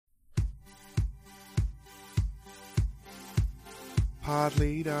Pod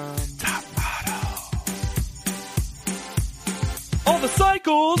Leadum. Top model. All the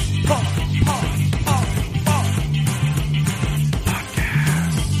cycles. Podcast.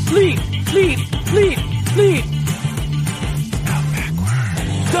 Fleet. Spelled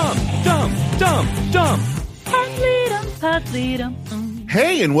backwards. Dumb. Pod Leadum.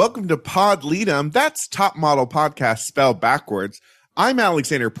 Hey, and welcome to Pod Leadum. That's Top Model Podcast spelled backwards. I'm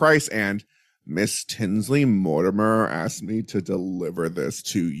Alexander Price, and Miss Tinsley Mortimer asked me to deliver this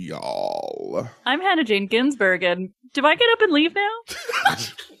to y'all. I'm Hannah Jane Ginsburg, and do I get up and leave now?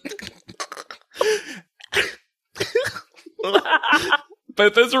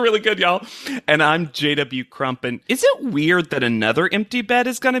 But those are really good, y'all. And I'm JW Crump. And is it weird that another empty bed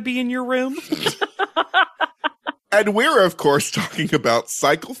is going to be in your room? And we're, of course, talking about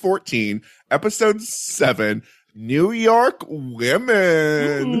Cycle 14, Episode 7, New York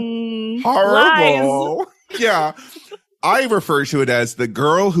Women. Horrible. Lies. Yeah. I refer to it as the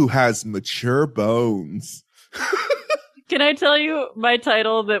girl who has mature bones. Can I tell you my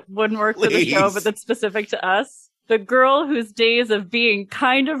title that wouldn't work for the show, Please. but that's specific to us? The girl whose days of being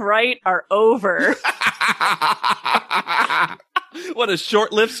kind of right are over. What a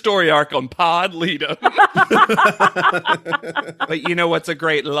short-lived story arc on Pod Leader. But you know what's a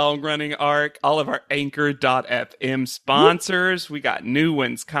great long-running arc? All of our Anchor.fm sponsors. We got new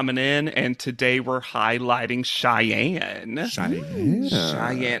ones coming in, and today we're highlighting Cheyenne.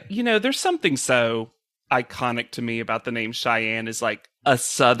 Cheyenne. You know, there's something so iconic to me about the name Cheyenne is like a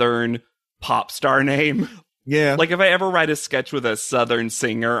Southern pop star name. Yeah. Like if I ever write a sketch with a Southern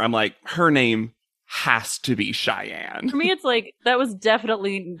singer, I'm like, her name has to be Cheyenne. For me, it's like, that was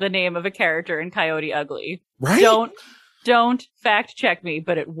definitely the name of a character in Coyote Ugly. Right? Don't fact check me,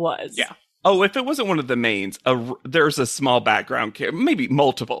 but it was. Yeah. Oh, if it wasn't one of the mains, there's a small background character, maybe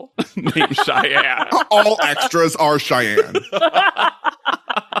multiple, named Cheyenne. All extras are Cheyenne.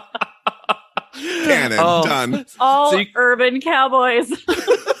 Canon. Oh. Done. All So you- urban cowboys.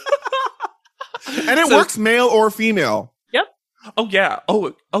 And it works male or female. Oh, yeah.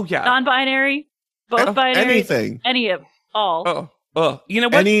 Oh, yeah. Non-binary. Both binary. Anything. Any of all. Oh, you know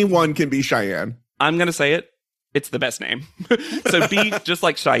what? Anyone can be Cheyenne. I'm going to say it. It's the best name. So be just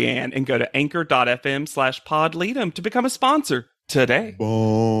like Cheyenne and go to anchor.fm/podleadum to become a sponsor today.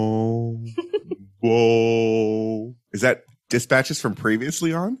 Whoa. Whoa. Is that dispatches from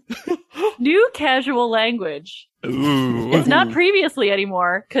previously on? New casual language. Ooh. It's not previously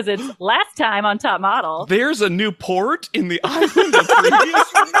anymore because it's last time on Top Model. There's a new port in the island of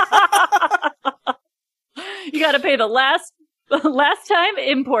previous. You got to pay the last time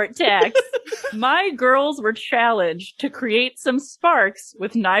import tax. My girls were challenged to create some sparks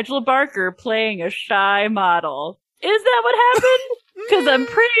with Nigel Barker playing a shy model. Is that what happened? Because I'm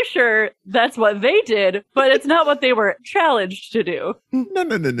pretty sure that's what they did, but it's not what they were challenged to do.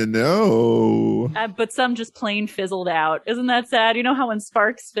 No. But some just plain fizzled out. Isn't that sad? You know how when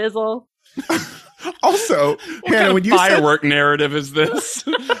sparks fizzle? Also, What Hannah, kind when of you said firework narrative is this?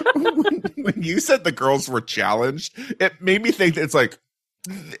 when you said the girls were challenged, it made me think that it's like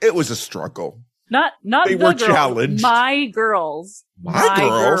it was a struggle. Not They the were girls. challenged. My girls. My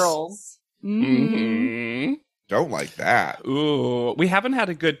girls? Mhm. Mhm. Don't like that. Ooh, we haven't had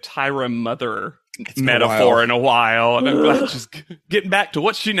a good Tyra mother been a metaphor while. in a while, and I'm glad she's getting back to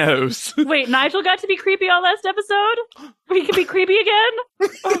what she knows. Wait, Nigel got to be creepy all last episode? We can be creepy again?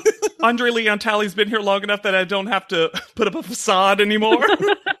 Andre Leon Talley's been here long enough that I don't have to put up a facade anymore.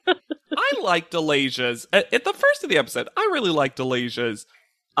 I liked Alasia's. At the first of the episode, I really liked Alasia's.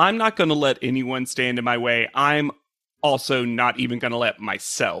 I'm not going to let anyone stand in my way. I'm also not even going to let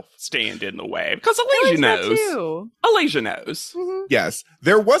myself stand in the way. Because Alasia knows. Alasia knows. Yes.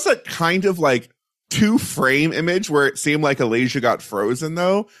 There was a kind of like 2-frame image where it seemed like Alasia got frozen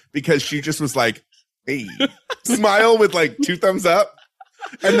though, because she just was like, hey, smile with like 2 thumbs up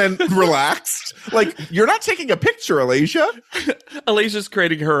and then relaxed. Like, you're not taking a picture, Alasia. Alasia's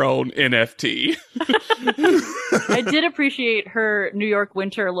creating her own NFT. I did appreciate her New York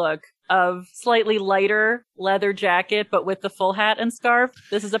winter look of slightly lighter leather jacket, but with the full hat and scarf.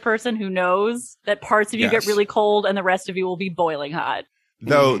 This is a person who knows that parts of you Yes. get really cold and the rest of you will be boiling hot.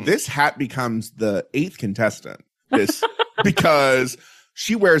 Though this hat becomes the 8th contestant. This because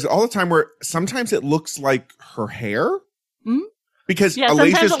she wears it all the time where sometimes it looks like her hair. Hmm? Because Yeah,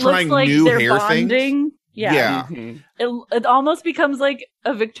 sometimes Alasia's it trying looks like new they're hair bonding. things. Yeah. Mhm. It almost becomes like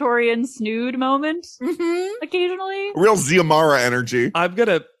a Victorian snood moment occasionally. Real Ziamara energy. I'm going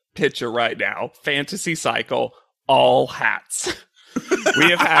to pitch it right now. Fantasy Cycle, all hats. We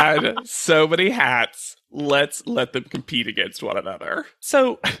have had so many hats. Let's let them compete against one another.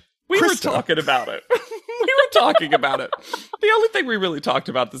 So we Krista. were talking about it. We were talking about it. The only thing we really talked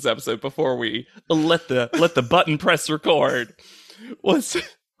about this episode before we let the button press record was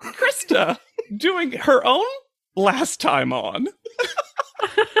Krista doing her own last time on,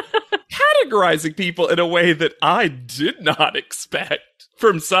 categorizing people in a way that I did not expect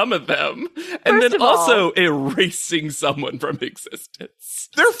from some of them, and then also erasing someone from existence.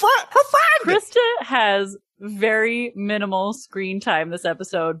 They're her friend. Krista has very minimal screen time this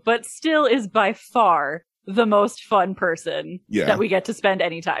episode, but still is by far the most fun person that we get to spend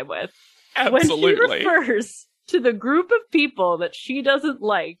any time with. Absolutely. When she refers to the group of people that she doesn't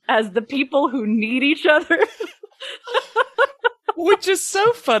like as the people who need each other. Which is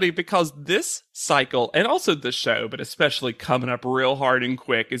so funny because this cycle, and also the show, but especially coming up real hard and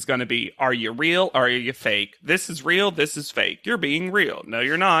quick, is going to be, are you real or are you fake? This is real, this is fake. You're being real. No,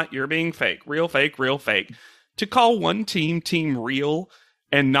 you're not. You're being fake. Real, fake, real, fake. To call one team real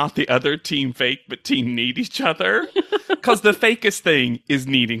and not the other team fake, but team need each other. Because the fakest thing is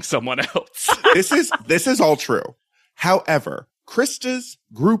needing someone else. This is all true. However, Krista's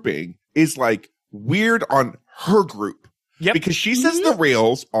grouping is like weird on her group. Yep. Because she says the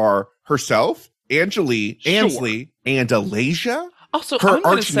reals are herself, Ansley, and Alasia. Also, her I'm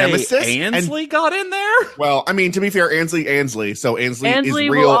arch nemesis. Ansley got in there? Well, I mean, to be fair, Ansley. So Ansley is will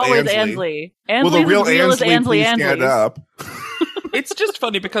real always Ansley. Well, the real Ansley, please Ansley's. stand up. It's just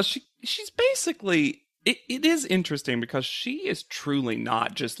funny because she's basically... It is interesting because she is truly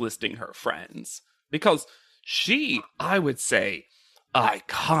not just listing her friends. Because she, I would say,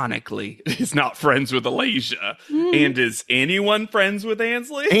 iconically is not friends with Alasia. And is anyone friends with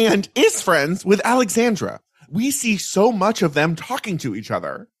Ansley? And is friends with Alexandra. We see so much of them talking to each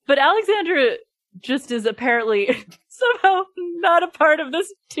other. But Alexandra just is apparently somehow not a part of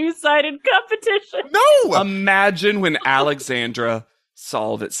this two-sided competition. No! Imagine when Alexandra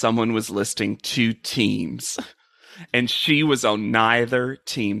saw that someone was listing two teams and she was on neither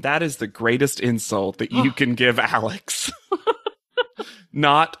team. That is the greatest insult that you can give Alex.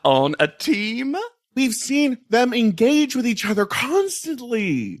 Not on a team? We've seen them engage with each other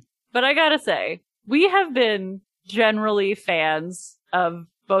constantly. But I gotta say, we have been generally fans of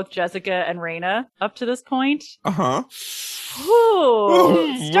both Jessica and Raina up to this point. Uh-huh.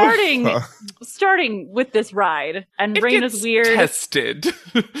 Starting with this ride, and It Raina's gets weird. tested.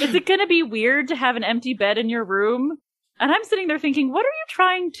 Is it gonna be weird to have an empty bed in your room? And I'm sitting there thinking, what are you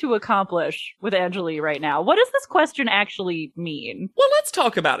trying to accomplish with Anjali right now? What does this question actually mean? Well, let's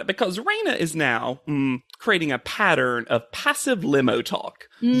talk about it, because Raina is now creating a pattern of passive limo talk.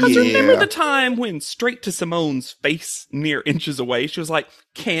 Because remember the time when straight to Simone's face mere inches away, she was like,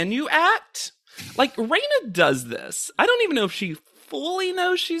 can you act? Like, Raina does this. I don't even know if she fully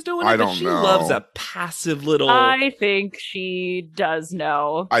knows she's doing it, but she loves a passive little... I think she does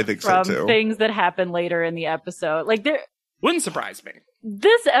know. I think so, too. From things that happen later in the episode. Like, wouldn't surprise me.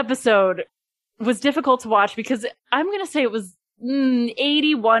 This episode was difficult to watch because I'm going to say it was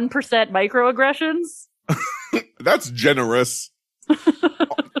 81% microaggressions. That's generous.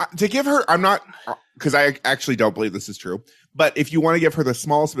 To give her, I'm not, because I actually don't believe this is true, but if you want to give her the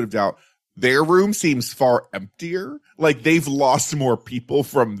smallest bit of doubt, their room seems far emptier. Like they've lost more people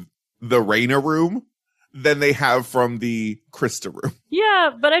from the Raina room than they have from the Krista room.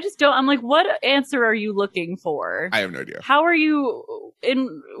 Yeah, but I just don't. I'm like, what answer are you looking for? I have no idea. How are you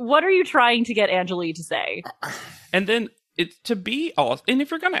what are you trying to get Anjali to say? And then it's to be all, and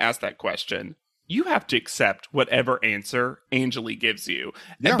if you're going to ask that question, you have to accept whatever answer Anjali gives you.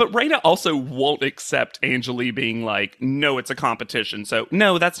 Yeah. But Raina also won't accept Anjali being like, no, it's a competition. So,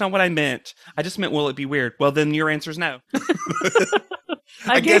 no, that's not what I meant. I just meant, will it be weird? Well, then your answer's no.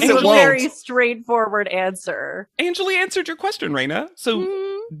 I gave you a very straightforward answer. Anjali answered your question, Raina. So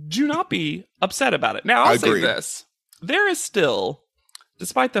do not be upset about it. Now, I'll say this. There is still,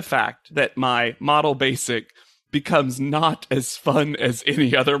 despite the fact that my model basic becomes not as fun as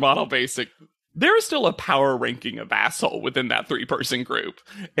any other model basic, there is still a power ranking of asshole within that 3-person group.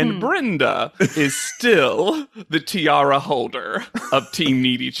 And Brenda is still the tiara holder of Team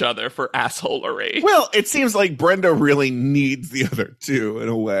Need Each Other for assholery. Well, it seems like Brenda really needs the other two in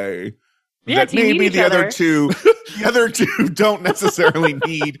a way. Yeah, that maybe the other two don't necessarily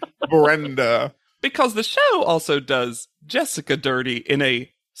need Brenda. Because the show also does Jessica dirty in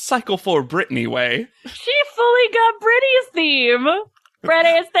a Cycle for Brittany way. She fully got Brittany's theme.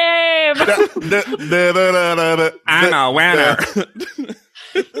 Brittany's theme. I'm a winner.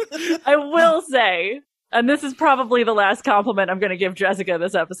 I will say, and this is probably the last compliment I'm going to give Jessica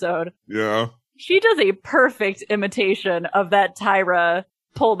this episode. Yeah. She does a perfect imitation of that Tyra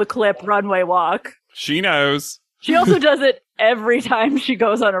pull the clip runway walk. She knows. She also does it every time she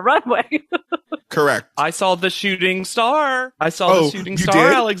goes on a runway. Correct. I saw the shooting star. I saw Oh, the shooting you star,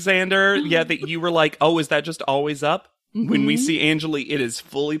 did? Alexander. Yeah, that you were like, oh, is that just always up? When we see Angeli, it is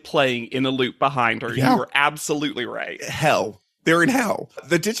fully playing in a loop behind her. Yeah. You were absolutely right. Hell. They're in hell.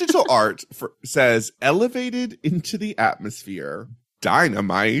 The digital art says elevated into the atmosphere,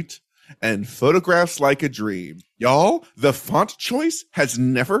 dynamite, and photographs like a dream. Y'all, the font choice has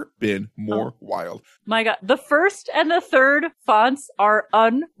never been more wild. My God, the first and the third fonts are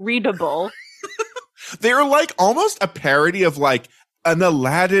unreadable. They're like almost a parody of like an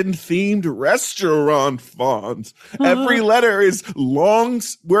Aladdin themed restaurant font. Every letter is long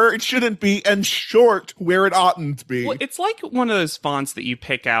where it shouldn't be and short where it oughtn't to be. Well, it's like one of those fonts that you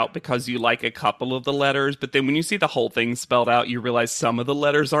pick out because you like a couple of the letters, but then when you see the whole thing spelled out, you realize some of the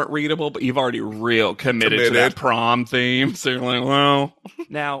letters aren't readable, but you've already real committed. To that prom theme. So you're like, well,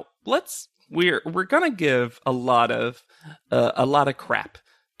 now we're gonna give a lot of crap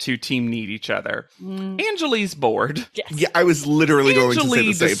to Team Need Each Other. Angeli's bored. Yes. Yeah, I was literally going to say Angeli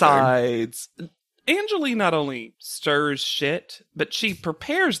the same decides. Angeli not only stirs shit, but she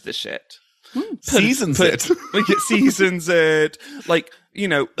prepares the shit. Seasons it. Like it seasons it. Like,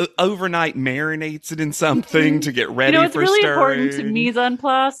 overnight marinates it in something to get ready It's for really stirring. important to mise en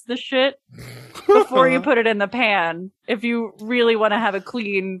place the shit before you put it in the pan if you really want to have a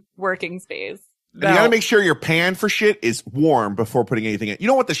clean working space. And you gotta make sure your pan for shit is warm before putting anything in. You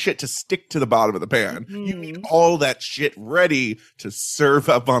don't want the shit to stick to the bottom of the pan. You need all that shit ready to serve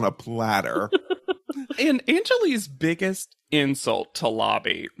up on a platter. And Angeli's biggest insult to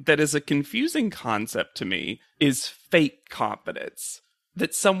Lobby, that is a confusing concept to me, is fake confidence.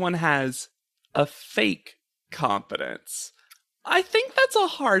 That someone has a fake confidence. I think that's a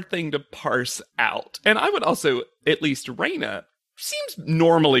hard thing to parse out. And I would also, at least Raina, seems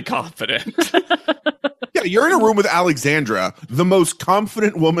normally confident. Yeah, you're in a room with Alexandra, the most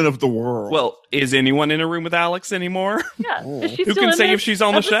confident woman of the world. Well, is anyone in a room with Alex anymore? Yeah. Is she Who still can in say this if she's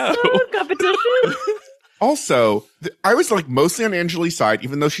on the show? episode competition? Also, I was like mostly on Angeli's side,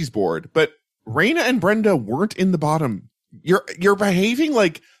 even though she's bored. But Raina and Brenda weren't in the bottom. You're behaving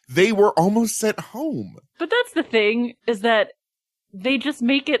like they were almost sent home. But that's the thing, is that they just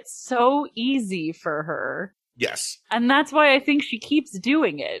make it so easy for her. Yes. And that's why I think she keeps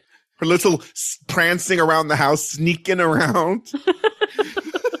doing it. Her little prancing around the house, sneaking around.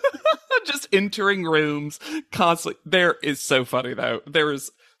 Just entering rooms constantly. There is so funny, though. There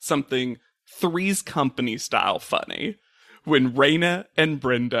is something Three's Company style funny when Raina and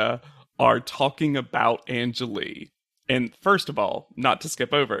Brenda are talking about Angeli. And first of all, not to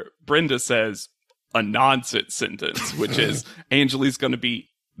skip over, Brenda says a nonsense sentence, which is Angeli's going to be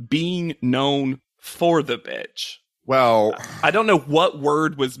being known for the bitch. Well, I don't know what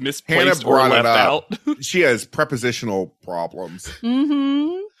word was Hannah misplaced or brought left it out. up. She has prepositional problems.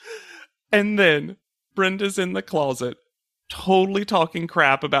 Mm-hmm. And then Brenda's in the closet, totally talking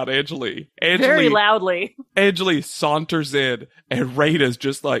crap about Angeli. Very loudly. Angeli saunters in, and Raina's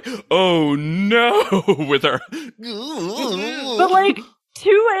just like, oh no, with her. But like,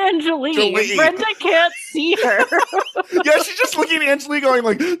 to Angeli, Jolie. Brenda can't see her. Yeah, she's just looking at Angeli going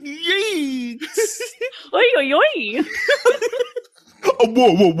like, yeet. Oi, oi, oi. Oh,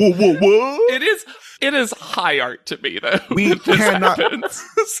 whoa, whoa, whoa, whoa, whoa. It is high art to me, though. We that this cannot happens.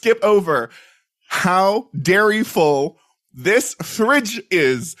 skip over how dairy full this fridge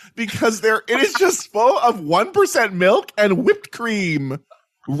is, because it is just full of 1% milk and whipped cream.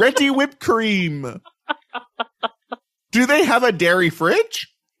 Ready whipped cream. Do they have a dairy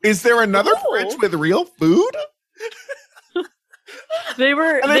fridge? Is there another No. fridge with real food? They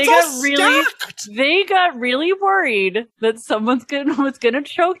got really worried that someone was gonna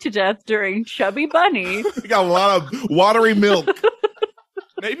choke to death during Chubby Bunny. We got a lot of watery milk.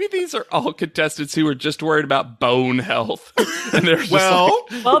 Maybe these are all contestants who are just worried about bone health. And they're just Well,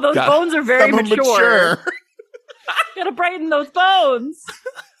 like, Well, those God, bones are very some are mature. Gotta brighten those bones.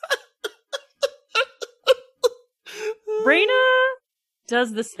 Raina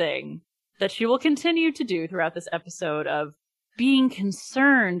does this thing that she will continue to do throughout this episode of being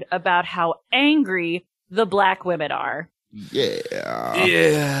concerned about how angry the black women are. Yeah.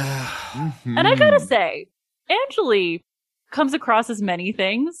 yeah. Mhm. And I gotta say, Angeli comes across as many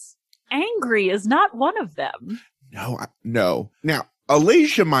things. Angry is not one of them. No. Now,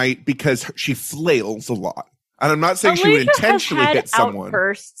 Alasia might, because she flails a lot. And I'm not saying she would Alasia intentionally has had hit someone.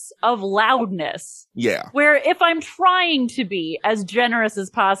 outbursts of loudness. Yeah. Where if I'm trying to be as generous as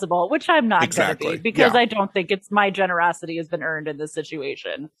possible, which I'm not Exactly. going to be, because Yeah. I don't think my generosity has been earned in this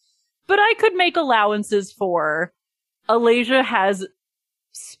situation. But I could make allowances for Alasia has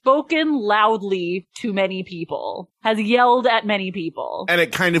spoken loudly to many people, has yelled at many people. And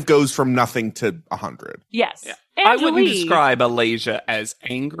it kind of goes from nothing to 100. Yes. Yeah. I Angela wouldn't Lee- describe Alasia as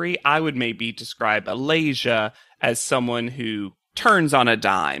angry. I would maybe describe Alasia as someone who turns on a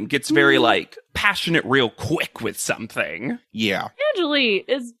dime, gets very, like, passionate real quick with something. Yeah. Angela Lee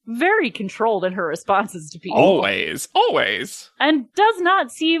is very controlled in her responses to people. Always. And does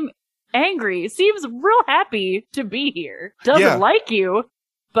not seem angry. Seems real happy to be here. Doesn't Yeah. like you,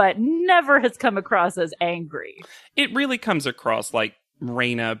 but never has come across as angry. It really comes across like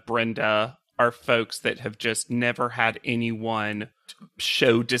Raina, Brenda are folks that have just never had anyone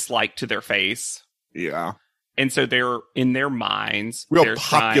show dislike to their face. Yeah. And so they're in their minds. Real they're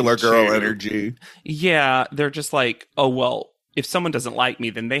popular trying girl to- energy. Yeah, they're just like, oh, well, if someone doesn't like me,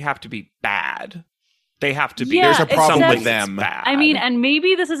 then they have to be bad. They have to be. Yeah, There's a problem somebody with that's them. Bad. I mean, and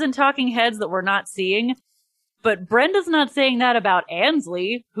maybe this isn't talking heads that we're not seeing, but Brenda's not saying that about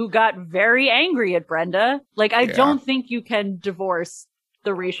Ansley, who got very angry at Brenda. Like, I Yeah. don't think you can divorce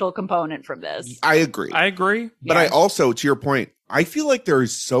the racial component from this. I agree. I agree. But Yeah. I also, to your point, I feel like there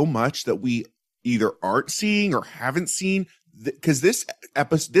is so much that we either aren't seeing or haven't seen, because this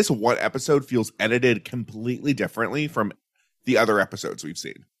one episode feels edited completely differently from the other episodes we've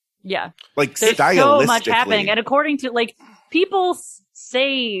seen. Yeah. Like There's stylistically. so much happening. And according to, like, people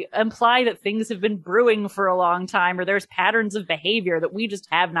imply that things have been brewing for a long time, or there's patterns of behavior that we just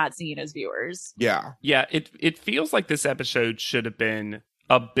have not seen as viewers. Yeah. Yeah, it feels like this episode should have been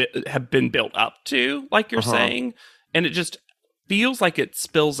built up to, like you're Uh-huh. saying, and it just feels like it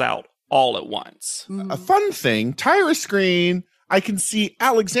spills out all at once. A fun thing, Tyra screen, I can see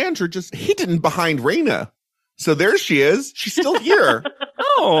Alexandra just hidden behind Raina. So there she is. She's still here.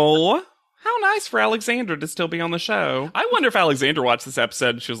 Oh, how nice for Alexandra to still be on the show. I wonder if Alexandra watched this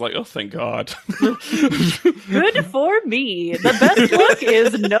episode and she was like, oh, thank God. Good for me. The best look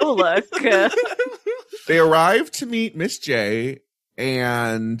is no look. They arrive to meet Miss J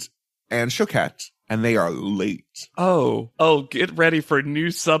and Choquette, and they are late. Oh, get ready for a new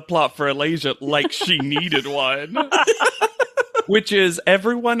subplot for Alasia, like she needed one. Which is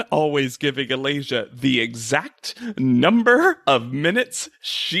everyone always giving Alasia the exact number of minutes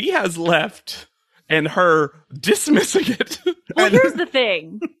she has left and her dismissing it. Well, here's the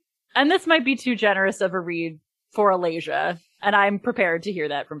thing, and this might be too generous of a read for Alasia, and I'm prepared to hear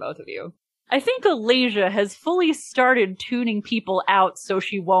that from both of you. I think Alasia has fully started tuning people out so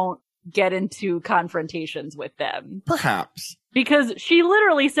she won't get into confrontations with them. Perhaps. Because she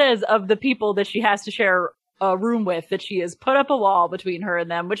literally says of the people that she has to share a room with that she has put up a wall between her and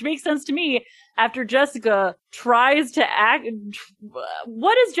them, which makes sense to me after Jessica tries to act.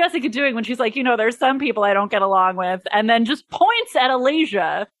 What is Jessica doing when she's like, there's some people I don't get along with, and then just points at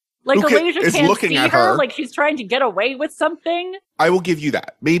Alasia? Like Alasia is can't looking see at her, her. like she's trying to get away with something. I will give you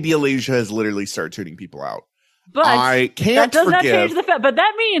that. Maybe Alasia has literally started tuning people out. But I that can't does not forgive. change the fact. But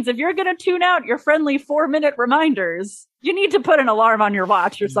that means if you're going to tune out your friendly 4-minute reminders, you need to put an alarm on your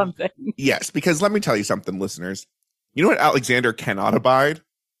watch or something. Yes, because let me tell you something, listeners. You know what Alexander cannot abide?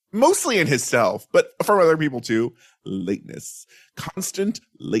 Mostly in himself, but from other people too. Lateness. Constant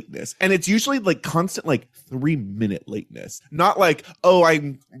lateness. And it's usually like constant, like 3-minute lateness. Not like, oh,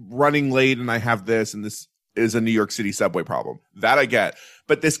 I'm running late and I have this and this is a New York City subway problem. That I get.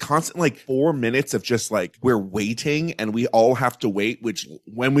 But this constant like 4 minutes of just like, we're waiting and we all have to wait, which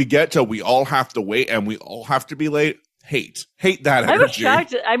when we get to we all have to wait and we all have to be late. Hate that energy. I was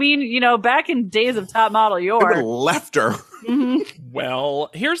shocked. I mean, back in days of Top Model I would have York. left her. Well,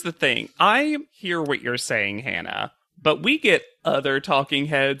 here's the thing. I hear what you're saying, Hannah, but we get other talking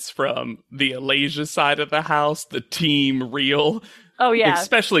heads from the Alasia side of the house, the team real. Oh, yeah.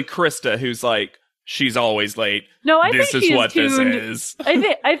 Especially Krista, who's like, she's always late. No, I This think is she's what tuned. this is.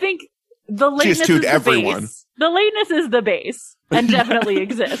 I think the lateness is tuned the everyone. base. The lateness is the base and definitely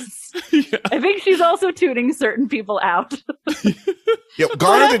exists. Yeah. I think she's also tuning certain people out. Yep,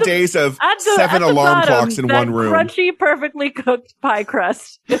 gone are the days of 7 alarm bottom, clocks in that one room. Crunchy, perfectly cooked pie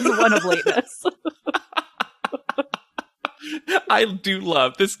crust is one of lateness. I do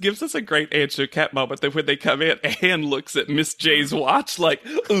love this. Gives us a great Aunt Choquette moment that when they come in, Anne looks at Miss J's watch like,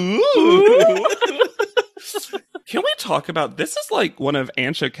 ooh. Can we talk about this? Is like one of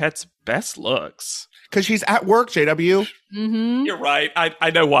Aunt Choquette's best looks. Because she's at work, JW. Mm-hmm. You're right.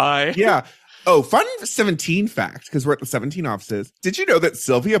 I know why. Yeah. Oh, fun 17 fact, because we're at the 17 offices. Did you know that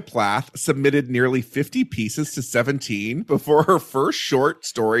Sylvia Plath submitted nearly 50 pieces to 17 before her first short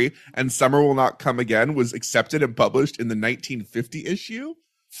story, And Summer Will Not Come Again, was accepted and published in the 1950 issue?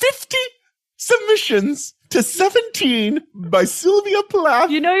 50 submissions to 17 by Sylvia Plath.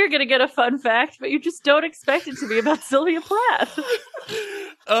 You know you're going to get a fun fact, but you just don't expect it to be about Sylvia Plath.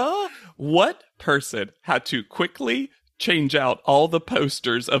 What person had to quickly change out all the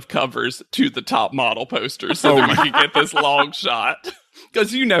posters of covers to the top model posters so that we could get this long shot?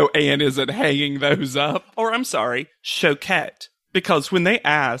 Because you know Anne isn't hanging those up. Or I'm sorry, Choquette. Because when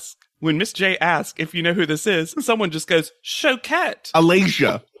Miss J asks if you know who this is, someone just goes, Choquette.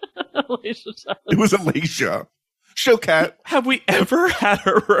 Alasia. Alicia Tyler. It was Alasia. Choquette. Have we ever had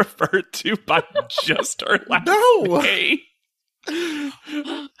her referred to by just her last No. name?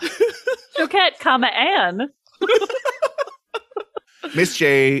 Choquette, Anne. Miss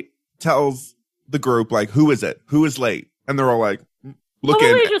J tells the group, like, who is it? Who is late? And they're all like, looking.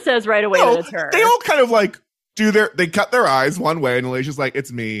 Well, Alicia says right away that it's her. They all kind of like they cut their eyes one way, and Alicia's like,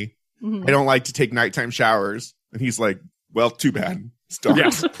 it's me. Mhm. I don't like to take nighttime showers. And he's like, well, too bad. It's dark.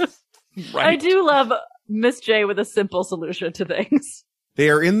 Yes. Right. I do love Miss J with a simple solution to things. They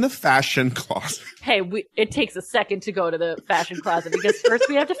are in the fashion closet. Hey, it takes a second to go to the fashion closet because first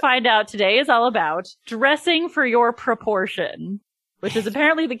we have to find out today is all about dressing for your proportion, which is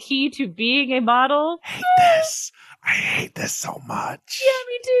apparently the key to being a model. I hate this so much. Yeah,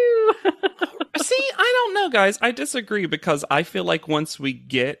 me too. See, I don't know, guys. I disagree because I feel like once we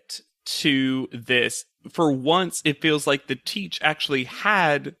get to this, for once, it feels like the teach actually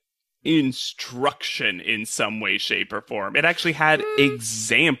had instruction in some way, shape, or form. It actually had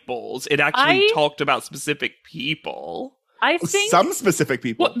examples. It actually talked about specific people. I think Some specific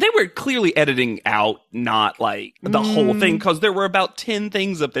people. Well, they were clearly editing out not like the whole thing because there were about 10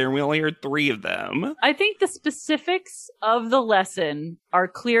 things up there and we only heard 3 of them. I think the specifics of the lesson are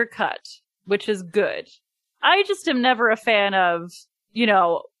clear cut, which is good. I just am never a fan of,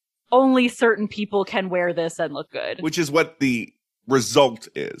 only certain people can wear this and look good. Which is what the result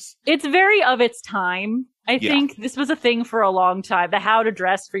is. It's very of its time. I Yeah. think this was a thing for a long time. The how to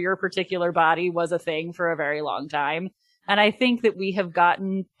dress for your particular body was a thing for a very long time. And I think that we have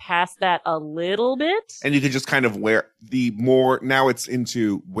gotten past that a little bit. And you can just kind of now it's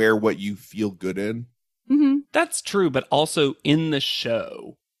into wear what you feel good in. Mm-hmm. That's true, but also in the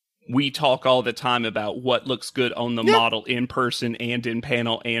show, we talk all the time about what looks good on the model in person and in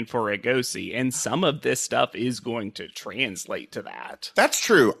panel and for Egosi. And some of this stuff is going to translate to that. That's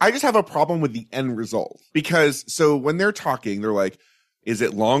true. I just have a problem with the end result. Because, so when they're talking, they're like, is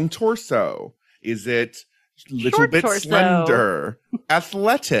it long torso? Is it little Short bit torso. slender?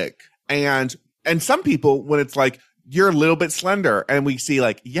 Athletic? And some people, when it's like, you're a little bit slender, and we see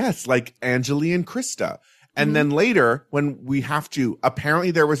like, yes, like Anjali and Krista. And then later, when we have to,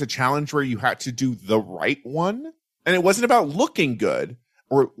 apparently there was a challenge where you had to do the right one. And it wasn't about looking good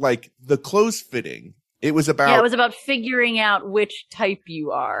or like the clothes fitting. It was about... Yeah, it was about figuring out which type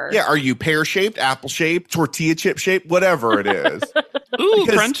you are. Yeah, are you pear-shaped, apple-shaped, tortilla chip-shaped, whatever it is. Ooh,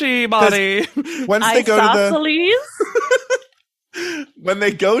 crunchy body. Once they go to Isosceles? when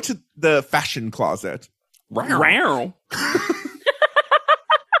they go to the fashion closet, Wow.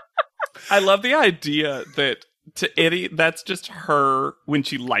 I love the idea that to Eddie, that's just her when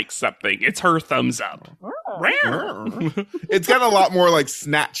she likes something. It's her thumbs up. it's got a lot more like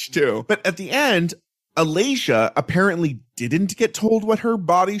snatch too. But at the end, Alasia apparently didn't get told what her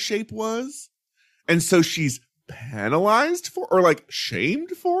body shape was. And so she's penalized for, or like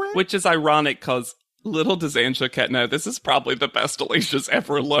shamed for it. Which is ironic because little does Anne Choquette know this is probably the best Alasia's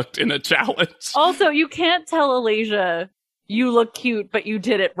ever looked in a challenge. Also, you can't tell Alasia you look cute, but you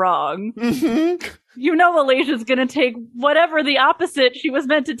did it wrong. Mm-hmm. You know Alasia's gonna take whatever the opposite she was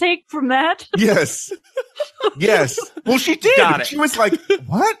meant to take from that. Yes. Yes. Well, she did. Got it. She was like,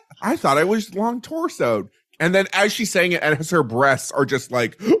 what? I thought I was long torsoed. And then as she's saying it, as her breasts are just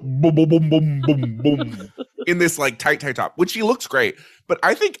like boom, boom, boom, boom, boom, boom, in this like tight top, which she looks great. But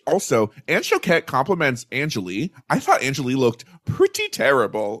I think also Anne Choquette compliments Anjali. I thought Anjali looked pretty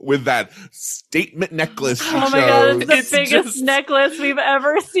terrible with that statement necklace she Oh my chose. god, it's the It's biggest just- necklace we've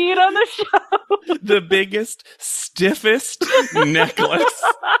ever seen on the show. The biggest, stiffest necklace.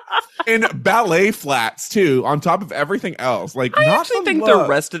 In ballet flats too, on top of everything else. Like, I not actually think look. the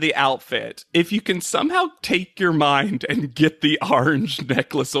rest of the outfit, if you can somehow take your mind and get the orange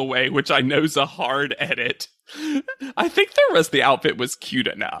necklace away, which I know is a hard edit, I think the rest of the outfit was cute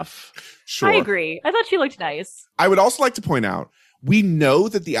enough. Sure. I agree. I thought she looked nice. I would also like to point out, we know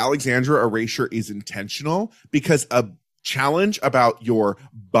that the Alexandra erasure is intentional because a challenge about your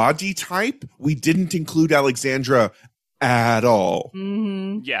body type, we didn't include Alexandra at all.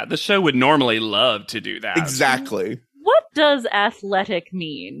 Mm-hmm. Yeah, the show would normally love to do that. Exactly. What does athletic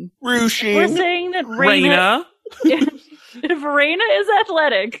mean? We're Rushing. saying that Raina, Raina. if Raina is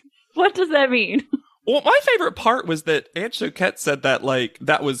athletic, what does that mean? Well, my favorite part was that Aunt Choquette said that, like,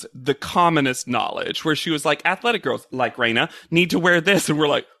 that was the commonest knowledge, where she was like, athletic girls, like Raina, need to wear this. And we're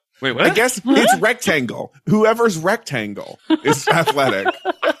like, wait, what? I guess it's rectangle. Whoever's rectangle is athletic.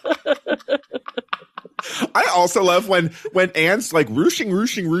 I also love when Anne's like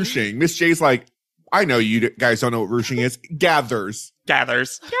ruching. Miss J's like, I know you guys don't know what ruching is. Gathers.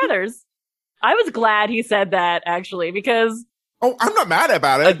 I was glad he said that, actually, because... Oh, I'm not mad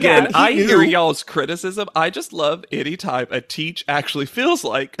about it. Again, Yeah, I he hear knew. y'all's criticism. I just love any time a teach actually feels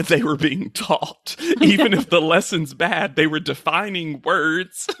like they were being taught. Even if the lesson's bad, they were defining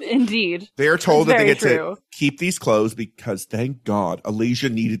words. Indeed. They are told That's that they very get true. to keep these clothes because, thank God, Alicia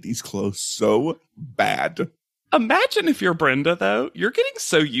needed these clothes so bad. Imagine if you're Brenda, though. You're getting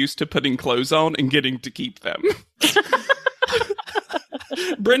so used to putting clothes on and getting to keep them.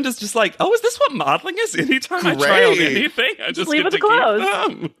 Brenda's just like, oh, is this what modeling is? Anytime I try on Great. anything, I just leave get it to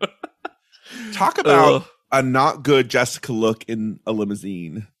the keep them. Talk about Ugh. a not good Jessica look in a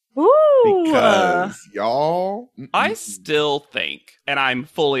limousine. Ooh. Because y'all... I still think, and I'm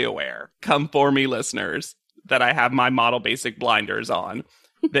fully aware, come for me listeners, that I have my model basic blinders on,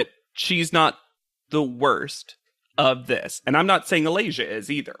 that she's not the worst of this. And I'm not saying Alasia is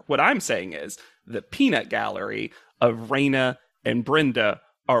either. What I'm saying is the peanut gallery of Raina and Brenda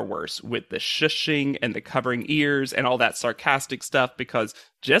are worse, with the shushing and the covering ears and all that sarcastic stuff, because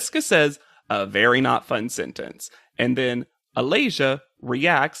Jessica says a very not fun sentence. And then Alasia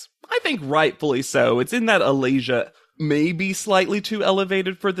reacts, I think rightfully so. It's in that Alasia maybe slightly too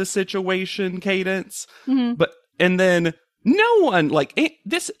elevated for the situation cadence. Mhm. And then no one, like,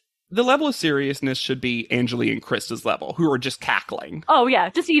 the level of seriousness should be Anjali and Krista's level, who are just cackling. Oh, yeah,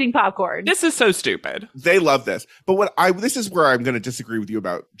 just eating popcorn. This is so stupid. They love this. But this is where I'm going to disagree with you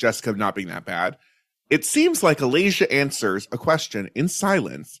about Jessica not being that bad. It seems like Alasia answers a question in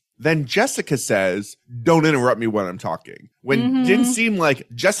silence. Then Jessica says, don't interrupt me when I'm talking. When it didn't seem like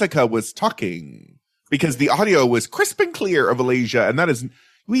Jessica was talking, because the audio was crisp and clear of Alasia. And that is,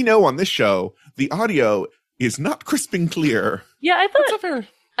 we know on this show, the audio is not crisp and clear. Yeah, I That's thought a fair, at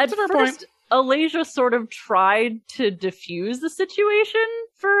that's a fair first point. Alasia sort of tried to diffuse the situation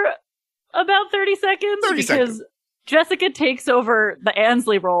for about 30 seconds 30 because seconds. Jessica takes over the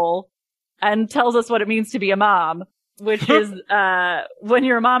Ansley role and tells us what it means to be a mom, which is when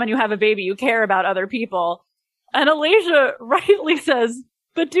you're a mom and you have a baby, you care about other people. And Alasia rightly says,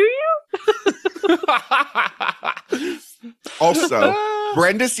 but do you? Also,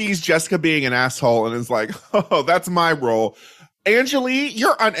 Brenda sees Jessica being an asshole and is like, oh, that's my role. Anjali,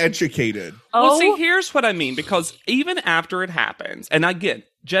 you're uneducated. Well, Oh, see, here's what I mean, because even after it happens, and again,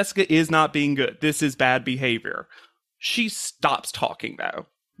 Jessica is not being good. This is bad behavior. She stops talking, though,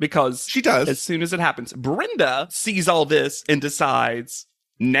 because She does. as soon as it happens, Brenda sees all this and decides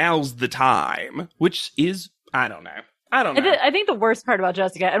now's the time, which is, I don't know. I think the worst part about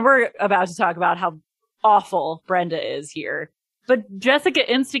Jessica, and we're about to talk about how awful Brenda is here, but Jessica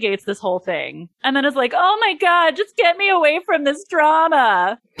instigates this whole thing and then is like, oh my God, just get me away from this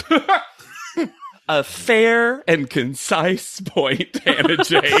drama. A fair and concise point, Hannah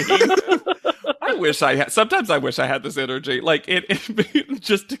Jane. Sometimes I wish I had this energy. Like, it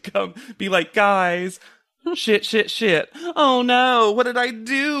just to come be like, guys, shit. Oh no, what did I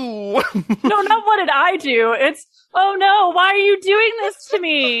do? No, not what did I do? It's, oh no, why are you doing this to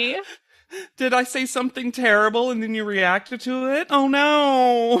me? Did I say something terrible and then you reacted to it? Oh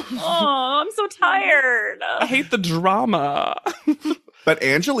no. Oh, I'm so tired. I hate the drama. But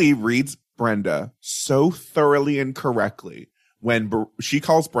Anjali reads Brenda so thoroughly and correctly when she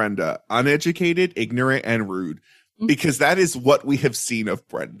calls Brenda uneducated, ignorant, and rude, because that is what we have seen of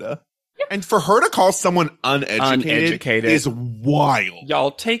Brenda. And for her to call someone uneducated is wild.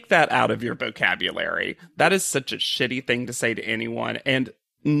 Y'all take that out of your vocabulary. That is such a shitty thing to say to anyone. And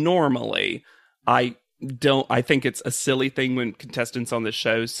normally, I think it's a silly thing when contestants on the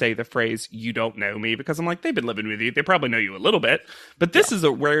show say the phrase, you don't know me, because I'm like, they've been living with you. They probably know you a little bit. But this is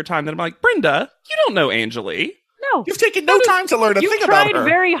a rare time that I'm like, Brenda, you don't know Anjali. No. You've taken no time to learn a You thing about tried her.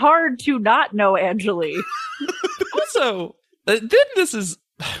 very hard to not know Anjali. Also, then this is...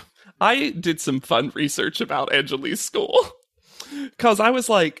 I did some fun research about Anjali's school. Because I was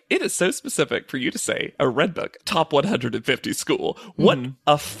like, it is so specific for you to say a Red Book top 150 school. What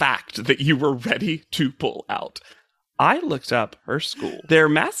a fact that you were ready to pull out. I looked up her school. Their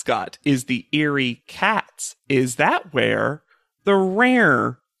mascot is the Erie Cats. Is that where the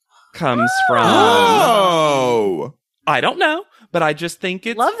rare comes from? Oh. I don't know, but I just think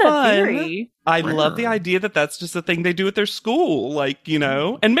it's Love that fun. theory. I love the idea that that's just a thing they do at their school. Like, you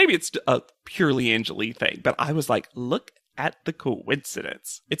know, and maybe it's a purely Anjali thing, but I was like, look at the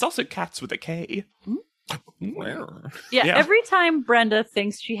coincidence. It's also cats with a K. Rare. Yeah, Yeah. every time Brenda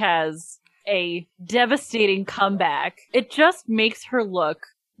thinks she has a devastating comeback, it just makes her look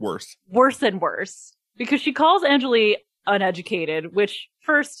Worse. worse and worse. Because she calls Angeli uneducated, which,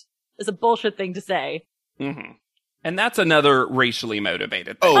 first, is a bullshit thing to say. Mm-hmm. And that's another racially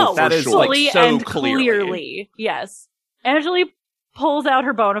motivated thing. Oh, that for is sure. like fully so and clearly. Yes. Angeli pulls out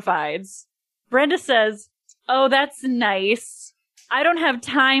her bona fides. Brenda says, "Oh, that's nice. I don't have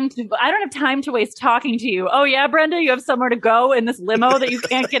time to waste talking to you. Oh yeah, Brenda, you have somewhere to go in this limo that you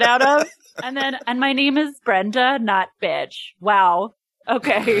can't get out of?" And my name is Brenda, not bitch. Wow.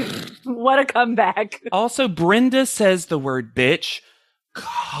 Okay. What a comeback. Also, Brenda says the word bitch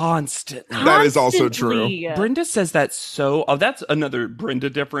constantly. That is also Constantly. Brenda says that so. Oh, that's another Brenda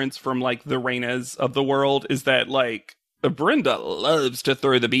difference from like the Rainas of the world is that like Brenda loves to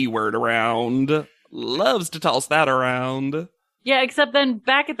throw the B word around, loves to toss that around. Yeah, except then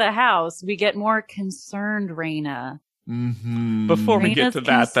back at the house, we get more concerned Raina. Mm-hmm. Before we get Raina's to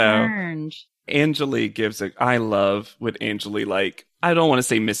that, though, concerned. Angeli gives a. I love what Angeli like. I don't want to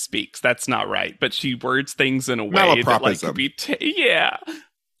say misspeaks. That's not right, but she words things in a way that like could be. Yeah,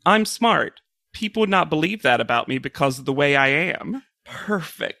 I'm smart. People would not believe that about me because of the way I am.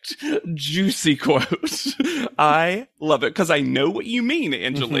 Perfect, juicy quote. I love it because I know what you mean,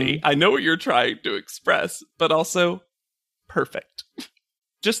 Angeli. I know what you're trying to express, but also perfect.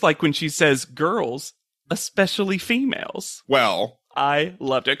 Just like when she says girls, especially females. Well, I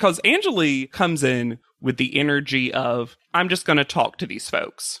loved it because Angeli comes in with the energy of, I'm just going to talk to these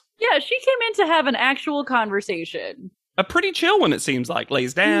folks. Yeah, she came in to have an actual conversation. A pretty chill one, it seems like.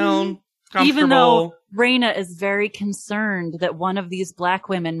 Lays down, comfortable. Even though Raina is very concerned that one of these black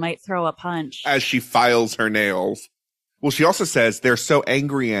women might throw a punch. as she files her nails. Well, she also says they're so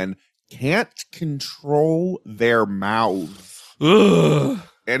angry and can't control their mouths. Ugh.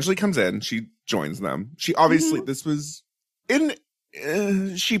 Angeli comes in. She joins them. She obviously, this was in,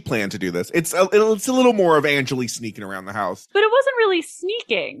 she planned to do this. It's a little more of Angeli sneaking around the house. But it wasn't really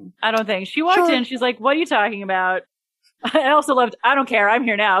sneaking, I don't think. She walked Sure. in, she's like, "What are you talking about?" I also loved, "I don't care, I'm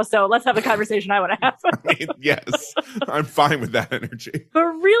here now, so let's have the conversation I want to have." I mean, yes, I'm fine with that energy. But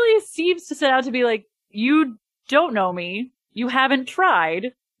really seems to set out to be like, "You don't know me. You haven't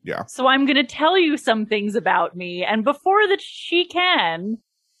tried. Yeah. So I'm going to tell you some things about me." And before that she can,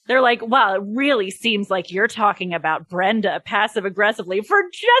 they're like, "Wow, it really seems like you're talking about Brenda passive aggressively." For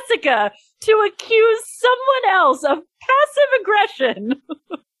Jessica to accuse someone else of passive aggression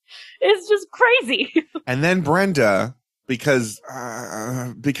is just crazy. And then Brenda, because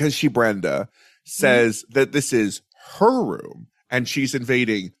she Brenda says that this is her room and she's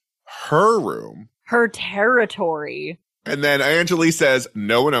invading her room. Her territory. And then Angeli says,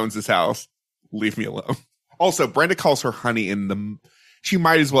 "No one owns this house. Leave me alone." Also, Brenda calls her honey in the. She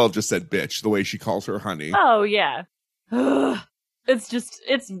might as well have just said bitch the way she calls her honey. Oh, yeah. Ugh.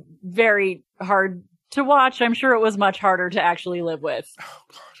 It's very hard to watch. I'm sure it was much harder to actually live with.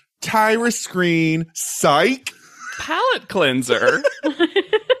 Tyra screen, psych. Palette cleanser.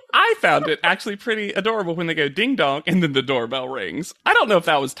 I found it actually pretty adorable when they go ding dong and then the doorbell rings. I don't know if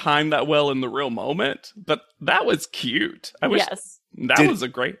that was timed that well in the real moment, but that was cute. I wish Yes. that was a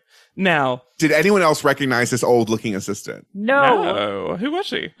great. Now, Did anyone else recognize this old looking assistant? No. who was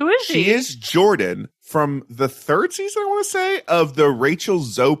she? Who is she? She is Jordan from the third season, I want to say, of the Rachel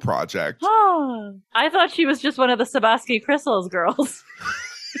Zoe project. Oh, I thought she was just one of the Sabaski Crystals girls.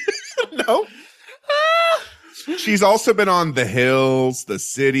 No. She's also been on The Hills, The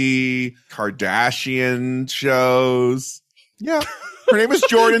City, Kardashian shows. Yeah. Her name is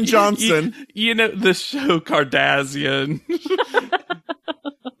Jordan Johnson. You know, the show Kardashian.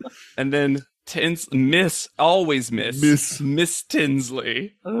 And then Miss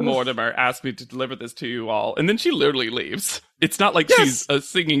Tinsley Ugh. Mortimer asked me to deliver this to you all. And then she literally leaves. It's not like Yes. she's a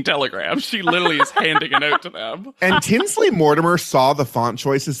singing telegram. She literally is handing a note to them. And Tinsley Mortimer saw the font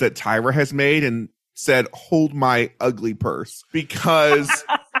choices that Tyra has made and said, "Hold my ugly purse." Because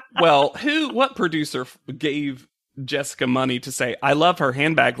Well, what producer gave Jessica money to say, "I love her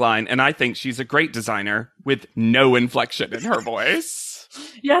handbag line and I think she's a great designer," with no inflection in her voice?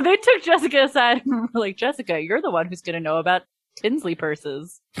 Yeah, they took Jessica aside and were like, "Jessica, you're the one who's going to know about Tinsley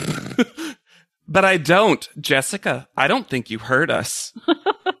purses." But I don't, Jessica. I don't think you heard us.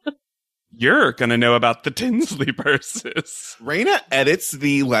 You're gonna know about the Tinsley purses. Raina edits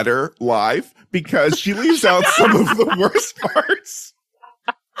the letter live because she leaves out some of the worst parts.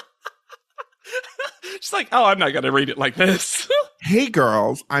 She's like, "Oh, I'm not gonna read it like this." "Hey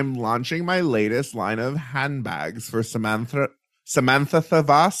girls, I'm launching my latest line of handbags for Samantha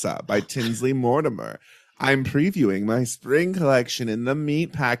Thavasa by Tinsley Mortimer. I'm previewing my spring collection in the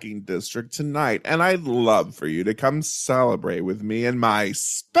meatpacking district tonight, and I'd love for you to come celebrate with me and my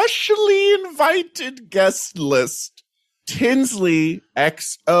specially invited guest list. Tinsley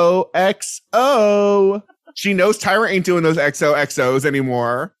XOXO. She knows Tyra ain't doing those XOXOs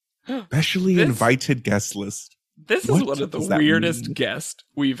anymore. Specially invited guest list. This is one of the weirdest guests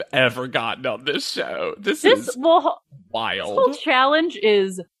we've ever gotten on this show. This is wild. This whole challenge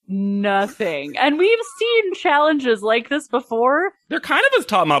is nothing. And we've seen challenges like this before. They're kind of a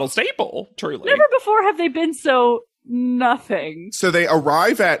top model staple, truly. Never before have they been so nothing. So they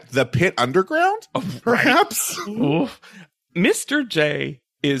arrive at the pit underground, perhaps? Mr. J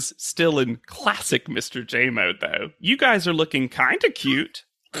is still in classic Mr. J mode, though. You guys are looking kind of cute.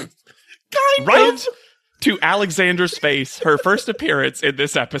 Right to Alexandra's face, her first appearance in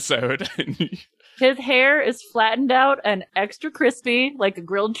this episode. His hair is flattened out and extra crispy, like a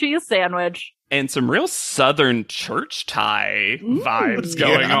grilled cheese sandwich. And some real southern church tie vibes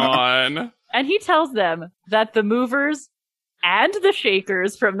going on. And he tells them that the movers and the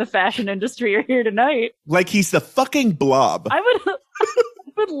shakers from the fashion industry are here tonight. Like he's the fucking Blob. I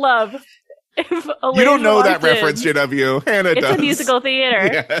would love if Alasia you don't know that in. reference, JW. Hannah does. It's a musical theater.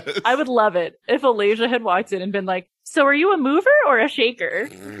 Yes. I would love it if Alasia had walked in and been like, so are you a mover or a shaker?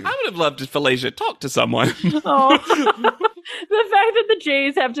 I would have loved if Alasia talked to someone. Oh. The fact that the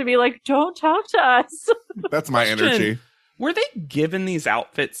Jays have to be like, don't talk to us. That's my energy. Were they given these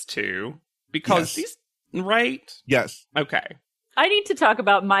outfits too? Because these, right? Yes. Okay. I need to talk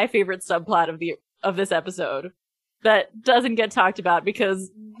about my favorite subplot of this episode that doesn't get talked about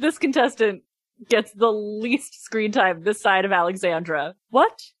because this contestant gets the least screen time this side of Alexandra.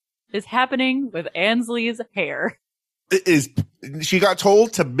 What is happening with Ansley's hair? She got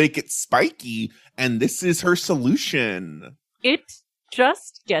told to make it spiky, and this is her solution. It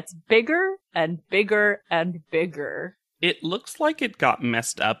just gets bigger and bigger and bigger. It looks like it got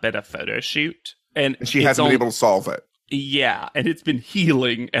messed up at a photo shoot. And she hasn't been able to solve it. Yeah, and it's been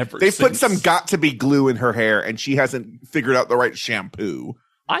healing ever since. They've put some got-to-be glue in her hair, and she hasn't figured out the right shampoo.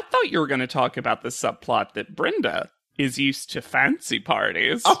 I thought you were going to talk about the subplot that Brenda is used to fancy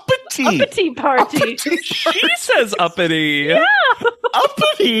parties. Uppity party. She says uppity. Yeah.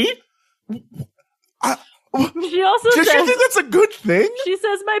 Uppity? She also Does says... she think that's a good thing? She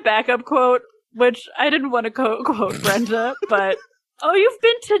says my backup quote, which I didn't want to quote Brenda, but... Oh, you've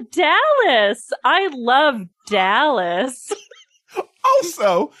been to Dallas. I love Dallas.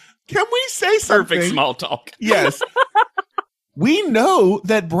 Also, can we say something? Perfect small talk. Yes. We know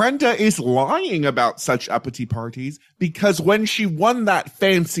that Brenda is lying about such uppity parties because when she won that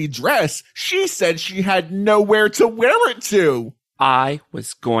fancy dress, she said she had nowhere to wear it to. I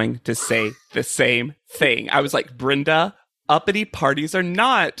was going to say the same thing. I was like, Brenda, uppity parties are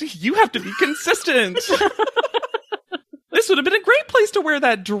not. You have to be consistent. This would have been a great place to wear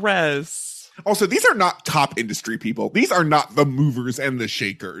that dress. Also, these are not top industry people. These are not the movers and the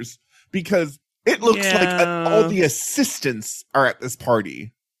shakers because it looks like all the assistants are at this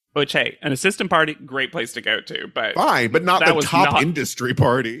party. Which, hey, an assistant party, great place to go to, but fine, but not the top industry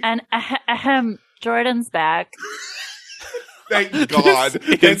party. And Jordan's back. Thank God.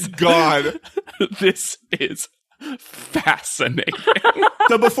 Thank God. This is fascinating.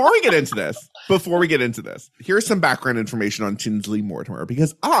 So before we get into this, here's some background information on Tinsley Mortimer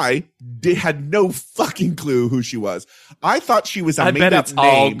because I had no fucking clue who she was. I thought she was a made-up name.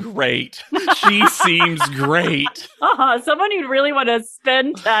 All great. She seems great. Someone you'd really want to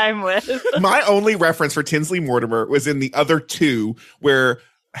spend time with. My only reference for Tinsley Mortimer was in the other two where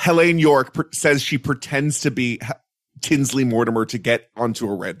Helene York says she pretends to be Tinsley Mortimer to get onto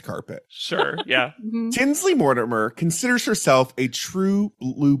a red carpet. Sure, yeah. Tinsley Mortimer considers herself a true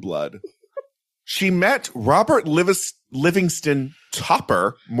blue blood. She met Robert Livingston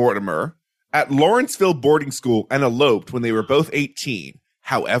Topper Mortimer at Lawrenceville boarding school and eloped when they were both 18.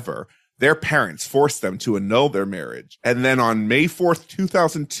 However, their parents forced them to annul their marriage. And then on May 4th,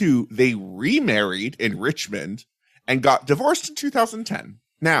 2002, they remarried in Richmond and got divorced in 2010.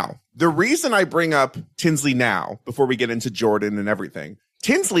 Now, the reason I bring up Tinsley now, before we get into Jordan and everything,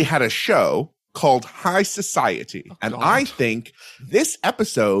 Tinsley had a show called High Society. And I think this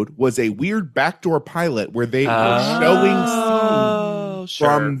episode was a weird backdoor pilot where they were showing scenes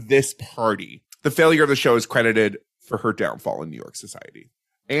from this party. The failure of the show is credited for her downfall in New York society.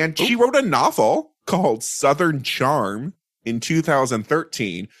 And she wrote a novel called Southern Charm in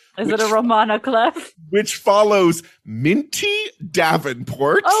 2013. Is it a Romana Clef? Which follows Minty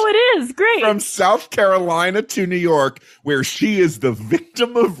Davenport. Oh, it is. Great. From South Carolina to New York, where she is the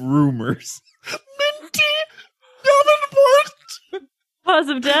victim of rumors. Minty Davenport! Cause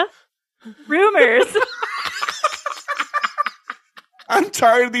of death? Rumors. I'm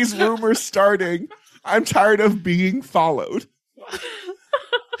tired of these rumors starting. I'm tired of being followed.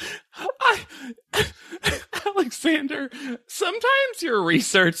 Alexander, sometimes your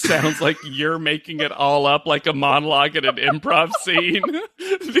research sounds like you're making it all up like a monologue in an improv scene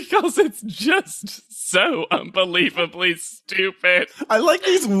because it's just so unbelievably stupid. I like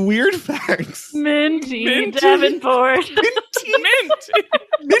these weird facts. Minty Davenport.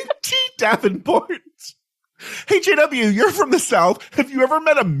 Minty Davenport. Hey, JW, you're from the South. Have you ever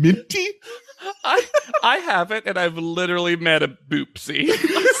met a Minty? I haven't, and I've literally met a boopsie.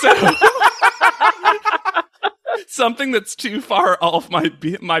 So something that's too far off my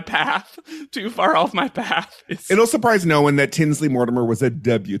path. Too far off my path. It'll surprise no one that Tinsley Mortimer was a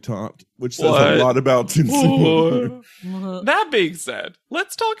debutante, which says a lot about Tinsley Mortimer. That being said,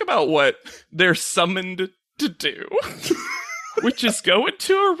 let's talk about what they're summoned to do, which is go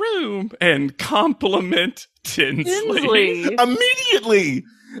into a room and compliment Tinsley. Immediately.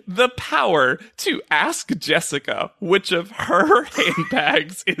 The power to ask Jessica which of her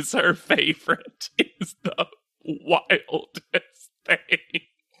handbags is her favorite is the wildest thing.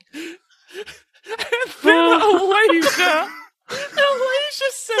 And then Alasia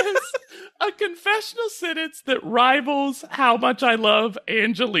says a confessional sentence that rivals how much I love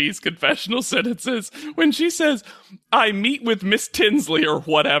Anjali's confessional sentences when she says, I meet with Miss Tinsley or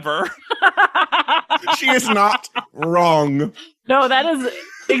whatever. She is not wrong. No, that is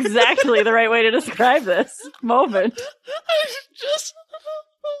exactly the right way to describe this moment. I just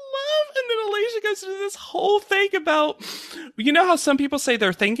love, and then Alicia goes into this whole thing about, you know how some people say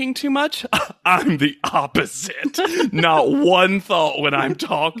they're thinking too much? I'm the opposite. Not one thought when I'm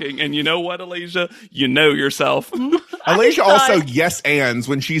talking. And you know what, Alicia? You know yourself. Alicia also yes ands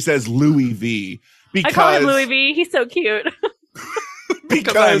when she says Louis V. I call him Louis V. He's so cute.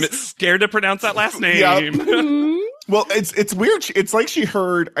 Because I'm scared to pronounce that last name. Yep. Well, it's weird. It's like she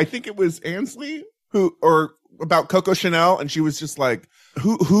heard, I think it was Ansley or about Coco Chanel, and she was just like,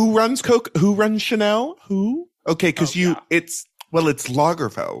 who runs Chanel? Who? Okay, because it's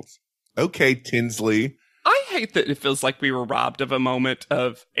Lagerfeld. Okay, Tinsley. I hate that it feels like we were robbed of a moment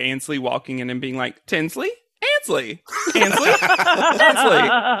of Ansley walking in and being like, Tinsley? Ansley.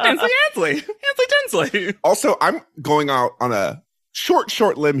 Also, I'm going out on a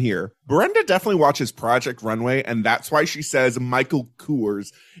short limb here. Brenda definitely watches Project Runway, and that's why she says Michael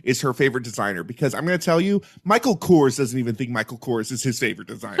Kors is her favorite designer. Because I'm going to tell you, Michael Kors doesn't even think Michael Kors is his favorite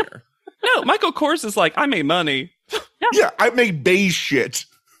designer. No, Michael Kors is like, I made money. Yeah, I made beige shit.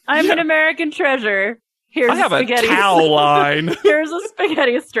 I'm an American treasure. Here's I have a towel line. Here's a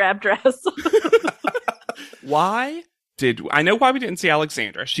spaghetti strap dress. I know why we didn't see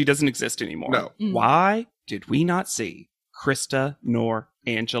Alexandra. She doesn't exist anymore. No. Why did we not see Krista nor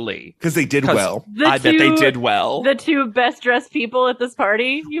Anjali? Because they did well. Bet they did well. The two best dressed people at this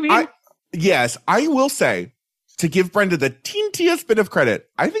party, you mean? Yes, I will say, to give Brenda the teensiest bit of credit,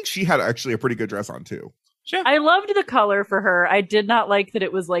 I think she had actually a pretty good dress on too. Yeah. I loved the color for her. I did not like that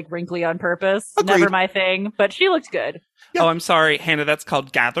it was like wrinkly on purpose. Agreed. Never my thing, but she looked good. Yeah. Oh, I'm sorry, Hannah, that's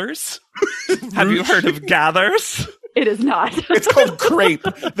called gathers. Have you heard of gathers? It is not. It's called crepe.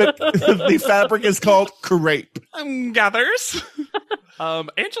 The fabric is called crepe. Gathers.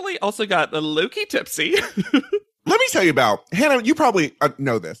 Anjali also got the low-key tipsy. Let me tell you about, Hannah, you probably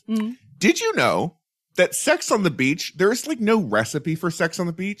know this. Mm. Did you know that Sex on the Beach, there's like no recipe for Sex on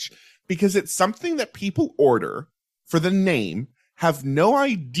the Beach because it's something that people order for the name, have no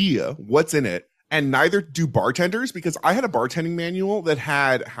idea what's in it, and neither do bartenders, because I had a bartending manual that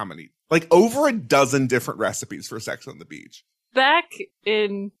had how many? Like over a dozen different recipes for Sex on the Beach. Back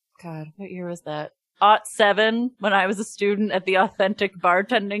in, God, what year was that? 2007, when I was a student at the Authentic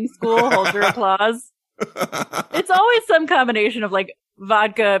Bartending School. Hold your applause. It's always some combination of like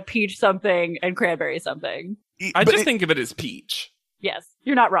vodka, peach something, and cranberry something. I just think of it as peach. Yes,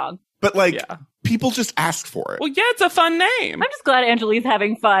 you're not wrong. But like, people just ask for it. Well, yeah, it's a fun name. I'm just glad Anjali's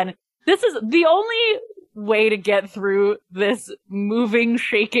having fun. This is the only way to get through this moving,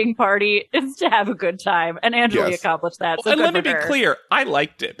 shaking party is to have a good time. And Anjali accomplished that. So and good let me for be her. clear. I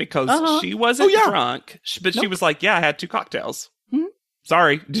liked it because she wasn't drunk, but she was like, yeah, I had 2 cocktails. Hmm?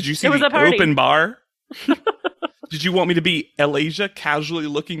 Sorry. Did you see It was the a party. open bar? Did you want me to be Alasia casually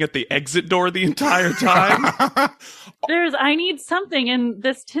looking at the exit door the entire time? I need something in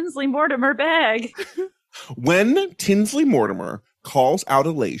this Tinsley Mortimer bag. When Tinsley Mortimer calls out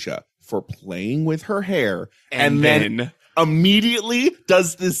Alasia for playing with her hair and then immediately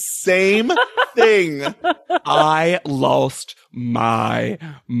does the same thing. I lost my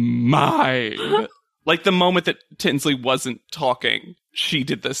mind. Like the moment that Tinsley wasn't talking, she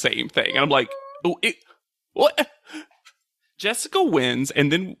did the same thing. And I'm like, what? Jessica wins,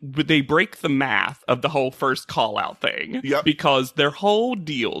 and then they break the math of the whole first call-out thing. Yep. Because their whole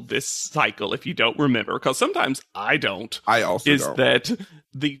deal this cycle, if you don't remember, because sometimes I don't, I also is don't. that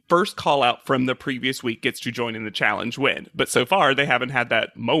the first call-out from the previous week gets to join in the challenge win. But so far, they haven't had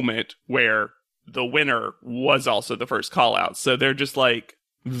that moment where the winner was also the first call-out. So they're just like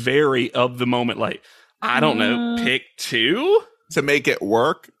very of the moment, like, I don't know, pick two? To make it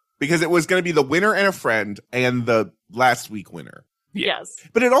work, because it was going to be the winner and a friend and the last week winner. Yes.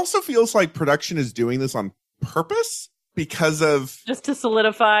 But it also feels like production is doing this on purpose because of Just to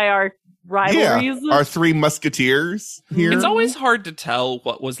solidify our rivalries. our three musketeers here. It's always hard to tell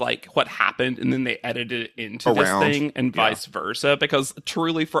what happened, and then they edited it into Around. this thing, and vice versa. Because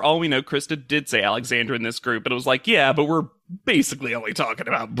truly, for all we know, Krista did say Alexandra in this group, but it was like, yeah, but we're basically only talking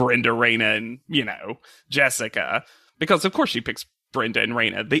about Brenda, Raina, and Jessica, because of course she picks Brenda and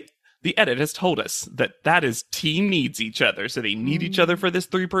Raina. The edit has told us that is team needs each other, so they need each other for this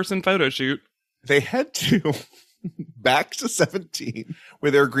 3-person photo shoot. They head to back to 17,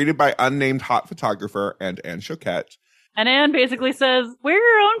 where they're greeted by unnamed hot photographer and Anne Choquette. And Anne basically says, wear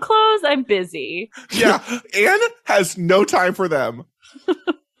your own clothes, I'm busy. Yeah, Anne has no time for them.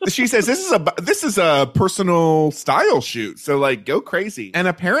 She says this is a personal style shoot, so like go crazy. And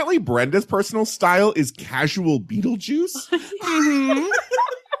apparently Brenda's personal style is casual Beetlejuice.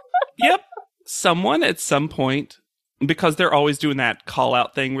 Yep. Someone at some point, because they're always doing that call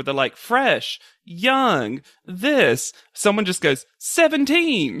out thing where they're like, fresh, young, this. Someone just goes,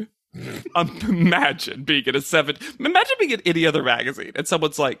 17. Imagine being in imagine being in any other magazine and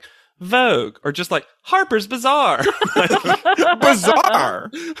someone's like, Vogue, or just like Harper's Bazaar. Bizarre.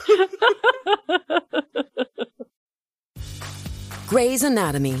 Grey's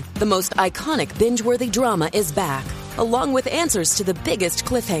Anatomy, the most iconic binge-worthy drama, is back, along with answers to the biggest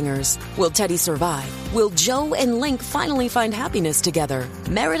cliffhangers. Will Teddy survive? Will Joe and Link finally find happiness together?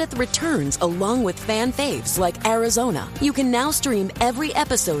 Meredith returns along with fan faves like Arizona. You can now stream every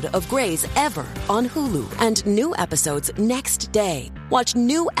episode of Grey's ever on Hulu, and new episodes next day. Watch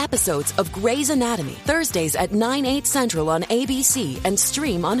new episodes of Grey's Anatomy Thursdays at 9/8 Central on ABC and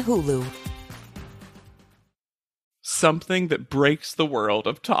stream on Hulu. Something that breaks the world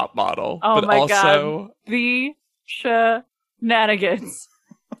of Top Model. Oh but my also... God. The shenanigans.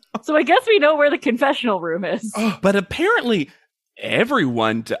 So I guess we know where the confessional room is. But apparently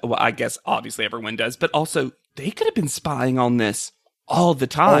everyone, I guess obviously everyone does, but also they could have been spying on this all the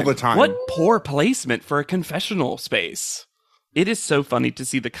time. All the time. What poor placement for a confessional space. It is so funny to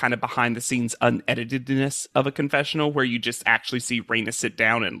see the kind of behind-the-scenes uneditedness of a confessional where you just actually see Raina sit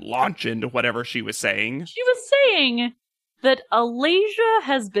down and launch into whatever she was saying. She was saying that Alasia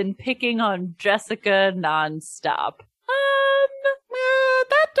has been picking on Jessica nonstop.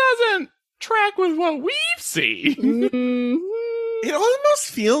 That doesn't track with what we've seen. It almost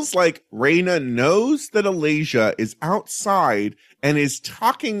feels like Raina knows that Alasia is outside and is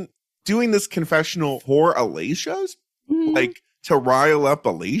doing this confessional for Alasia's? Like, to rile up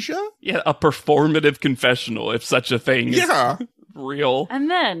Alasia? Yeah, a performative confessional, if such a thing is real. And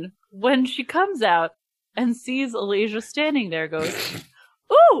then, when she comes out and sees Alasia standing there, goes,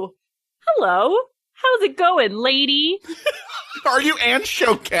 ooh, hello. How's it going, lady? Are you Anne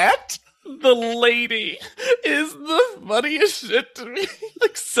Choquette? The lady is the funniest shit to me.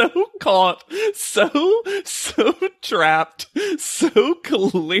 Like, so caught, so trapped, so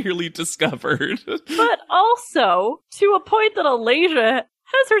clearly discovered. But also, to a point that Alasia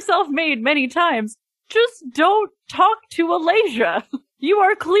has herself made many times, just don't talk to Alasia. You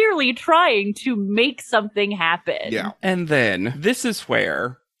are clearly trying to make something happen. Yeah. And then, this is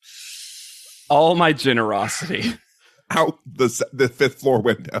where all my generosity... Out the 5th floor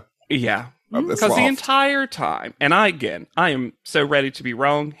window. Yeah. Of this Because the loft. entire time, and I am so ready to be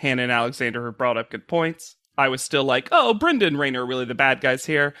wrong. Hannah and Alexander have brought up good points. I was still like, oh, Brenda and Raina are really the bad guys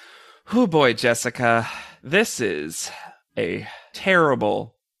here. Oh boy, Jessica. This is a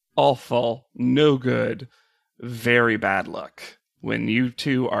terrible, awful, no good, very bad look. When you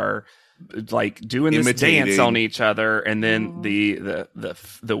two are like doing this Imitating. dance on each other, and then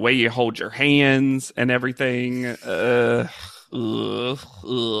the way you hold your hands and everything, very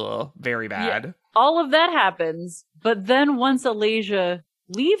bad. Yeah. All of that happens, but then once Alasia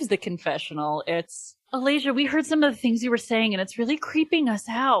leaves the confessional, it's, Alasia, we heard some of the things you were saying, and it's really creeping us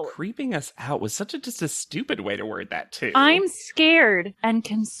out. Creeping us out was just a stupid way to word that, too. I'm scared and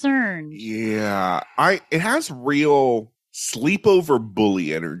concerned. Yeah. It has real sleepover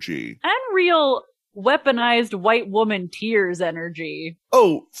bully energy. And real weaponized white woman tears energy.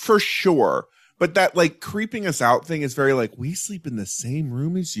 Oh, for sure. But that, like, creeping us out thing is very like, we sleep in the same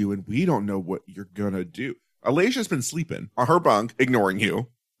room as you and we don't know what you're gonna do. Alasia's been sleeping on her bunk, ignoring you.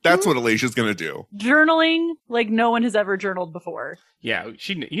 That's what Alasia's gonna do. Journaling like no one has ever journaled before. Yeah,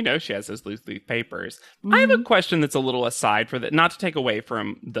 she has those loose leaf papers. I have a question that's a little aside for that, not to take away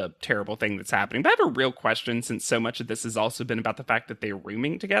from the terrible thing that's happening, but I have a real question since so much of this has also been about the fact that they're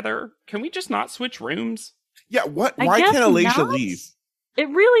rooming together. Can we just not switch rooms? Yeah, what? I Why guess can't Alasia not. leave? It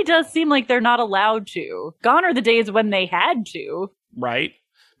really does seem like they're not allowed to. Gone are the days when they had to. Right?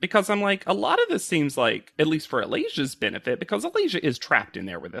 Because I'm like, a lot of this seems like, at least for Alasia's benefit, because Alasia is trapped in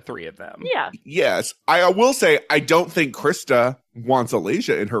there with the three of them. Yeah. Yes, I will say I don't think Krista wants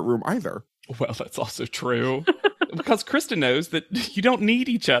Alasia in her room either. Well, that's also true. Because Krista knows that you don't need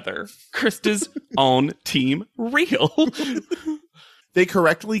each other. Krista's on Team Real. They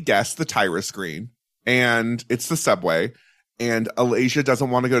correctly guessed the Tyra screen, and it's the subway. And Alasia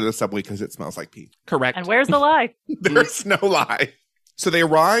doesn't want to go to the subway because it smells like pee. Correct. And where's the lie? There's no lie. So they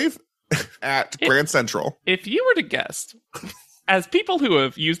arrive at Grand Central. If you were to guess, as people who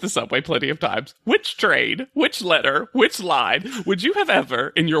have used the subway plenty of times, which train, which letter, which line would you have ever,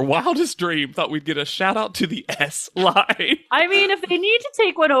 in your wildest dream, thought we'd get a shout out to the S line? I mean, if they need to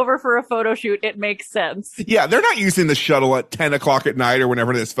take one over for a photo shoot, it makes sense. Yeah, they're not using the shuttle at 10 o'clock at night or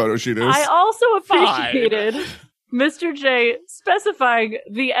whenever this photo shoot is. I also Fine. appreciated Mr. J specifying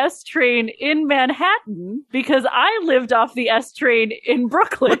the S train in Manhattan because I lived off the S train in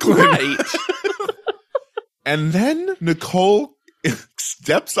Brooklyn. Right. And then Nicole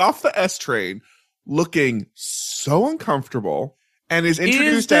steps off the S train looking so uncomfortable and is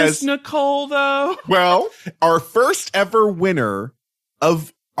introduced Is this as, Nicole, though? well, our first ever winner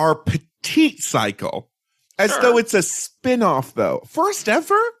of our petite cycle. As Sure. though it's a spin-off, though. First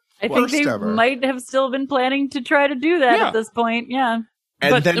ever? I think Worst they ever. might have still been planning to try to do that Yeah. at this point. Yeah.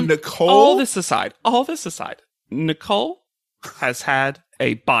 And But, then Nicole... all this aside, Nicole has had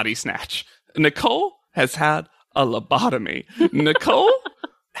a body snatch. Nicole has had a lobotomy. Nicole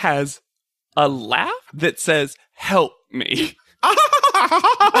has a laugh that says, "Help me."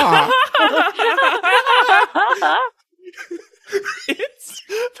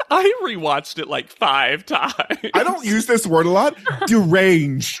 I rewatched it like 5 times. I don't use this word a lot.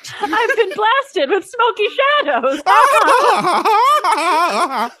 Deranged. I've been blasted with smoky shadows.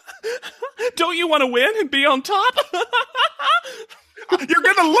 Don't you want to win and be on top? You're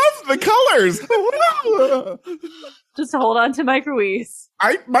gonna love the colors. Just hold on to my Ruiz.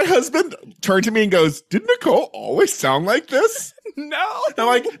 My husband turned to me and goes, "Did Nicole always sound like this?" No. I'm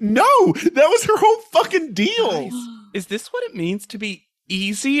like, "No, that was her whole fucking deal." Is this what it means to be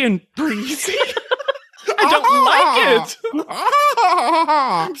easy and breezy? I don't like it.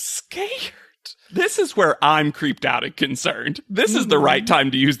 I'm scared. This is where I'm creeped out and concerned. This is the right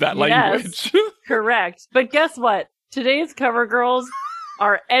time to use that language. Correct. But guess what? Today's cover girls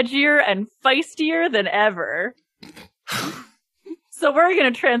are edgier and feistier than ever. So we're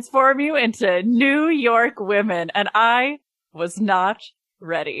going to transform you into New York women. And I was not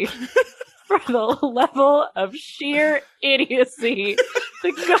ready for the level of sheer idiocy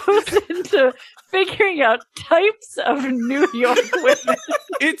that goes into figuring out types of New York women.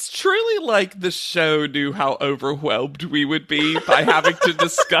 It's truly like the show knew how overwhelmed we would be by having to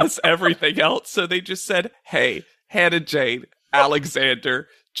discuss everything else. So they just said, "Hey, Hannah Jane, Alexander,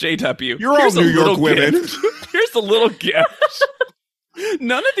 JW, You're all here's a New York little women." gift. Here's a little gift.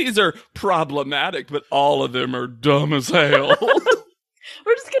 None of these are problematic, but all of them are dumb as hell.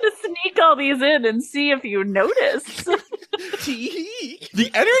 We're just going to sneak all these in and see if you notice.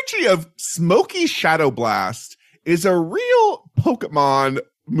 The energy of Smoky Shadow Blast is a real Pokemon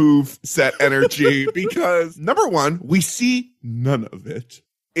move set energy because, number one, we see none of it.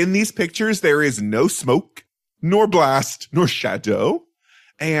 In these pictures, there is no smoke, nor blast, nor shadow.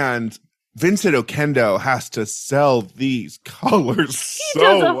 And Vincent Okendo has to sell these colors He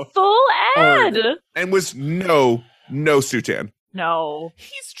does a full ad. hard. And was no Sutan. No.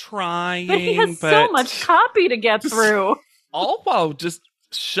 He's trying, But he has so much copy to get through. all while just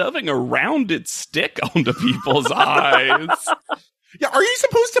shoving a rounded stick onto people's eyes. Yeah, are you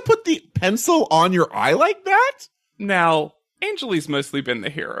supposed to put the pencil on your eye like that? Now, Angelie's mostly been the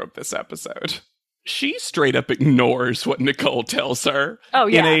hero of this episode. She straight up ignores what Nicole tells her Oh,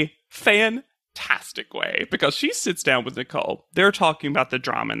 yeah. in a fantastic way because she sits down with Nicole. They're talking about the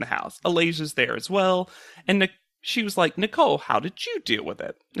drama in the house. Alasia's there as well. And she was like, "Nicole, how did you deal with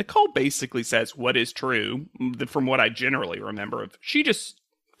it?" Nicole basically says what is true from what I generally remember of. She just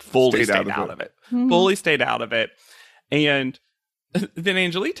fully stayed out of it. Mhm. Fully stayed out of it. And then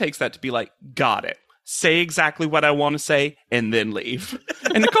Angelique takes that to be like, "Got it. say exactly what I want to say, and then leave.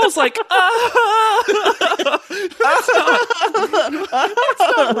 And Nicole's like, that's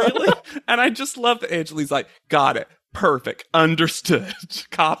not really. And I just love that Angelique's like, got it. Perfect. Understood.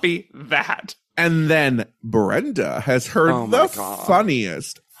 Copy that. And then Brenda has heard the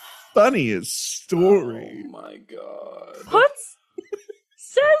funniest story. Oh my God.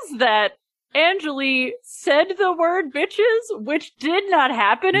 Says that Angelique said the word bitches, which did not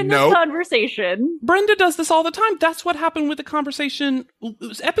happen in this conversation. Brenda does this all the time. That's what happened with the conversation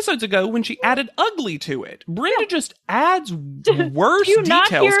episodes ago when she added ugly to it. Brenda just adds worse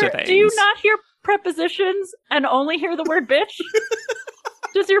details to things. Do you not hear prepositions and only hear the word bitch?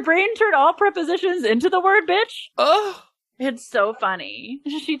 Does your brain turn all prepositions into the word bitch? Ugh. It's so funny.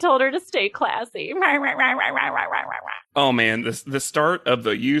 She told her to stay classy. Oh man, the start of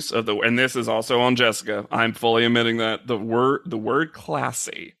the use of and this is also on Jessica. I'm fully admitting that the word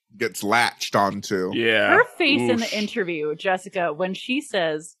classy gets latched onto. Yeah. Her face in the interview, Jessica, when she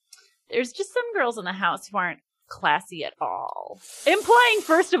says, "There's just some girls in the house who aren't classy at all," implying,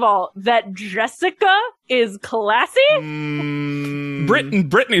 first of all, that Jessica is classy.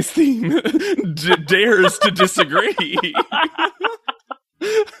 Brittany's theme dares to disagree.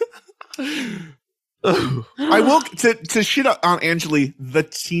 I will to shit on Angelique the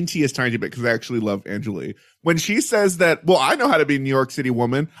teensiest tiny bit, because I actually love Angelique. When she says that, well, I know how to be a New York City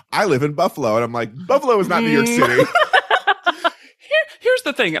woman. I live in Buffalo, and I'm like, Buffalo is not New York City. Here's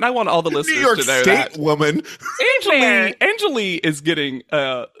the thing, and I want all the listeners New York to know State that woman. Angelique is getting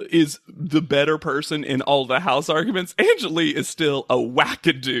is the better person in all the house arguments. Angelique is still a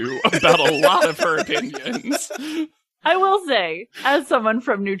wackadoo about a lot of her opinions. I will say, as someone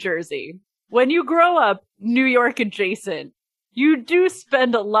from New Jersey, when you grow up New York adjacent, you do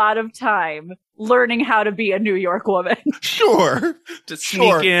spend a lot of time learning how to be a New York woman. Sure. To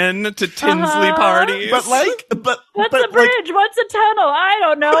sneak in to Tinsley parties. But what's a bridge? What's a tunnel? I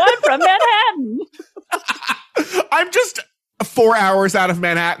don't know. I'm from Manhattan. I'm just 4 hours out of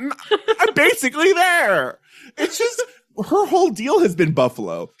Manhattan. I'm basically there. It's just her whole deal has been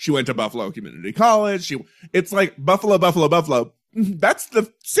Buffalo. She went to Buffalo Community College. It's like Buffalo. That's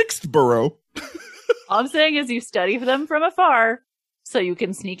the 6th borough. All I'm saying is you study them from afar so you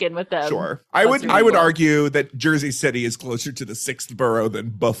can sneak in with them. Sure. I would argue that Jersey City is closer to the 6th borough than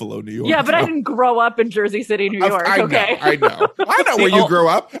Buffalo, New York. Yeah, but I didn't grow up in Jersey City, New York. I know where you grew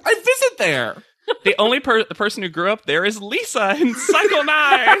up. I visit there. The only person who grew up there is Lisa in Cycle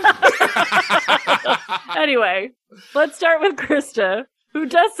 9. Anyway, let's start with Krista, who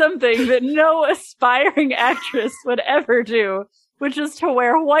does something that no aspiring actress would ever do, which is to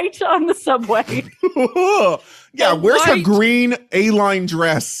wear white on the subway. Yeah, where's her green A-line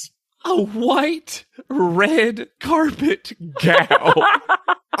dress? A white, red carpet gown.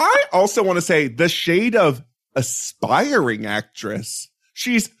 I also want to say the shade of aspiring actress.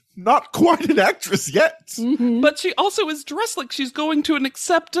 She's not quite an actress yet. Mm-hmm. But she also is dressed like she's going to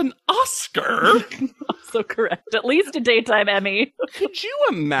accept an Oscar. Also correct. At least a daytime Emmy. Could you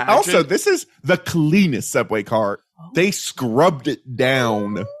imagine? Also, this is the cleanest subway cart. They scrubbed it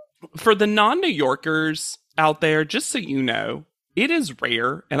down. For the non-New Yorkers out there, just so you know, it is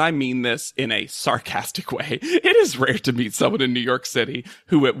rare, and I mean this in a sarcastic way, it is rare to meet someone in New York City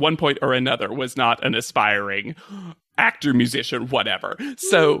who at one point or another was not an aspiring actor, musician, whatever.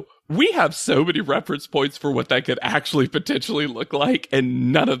 So we have so many reference points for what that could actually potentially look like,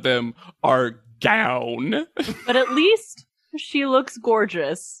 and none of them are gown. But at least she looks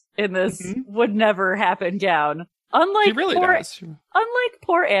gorgeous in this would never happen gown. Unlike she really does. Unlike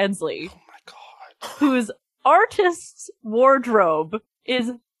poor Ansley. Oh my God. Whose artist's wardrobe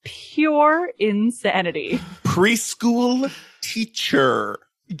is pure insanity. Preschool teacher.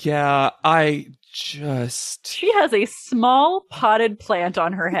 Yeah, she has a small potted plant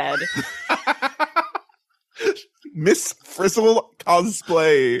on her head. Miss Frizzle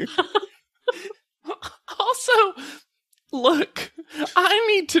cosplay. Also, look, I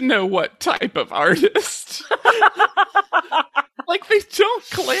need to know what type of artist. Like, they don't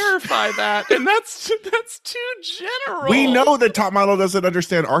clarify that, and that's too general. We know that Top Model doesn't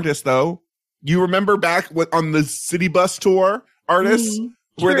understand artists, though. You remember back on the city bus tour artists?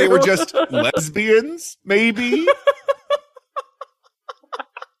 Where they were just lesbians, maybe?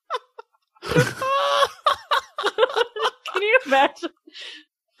 Can you imagine?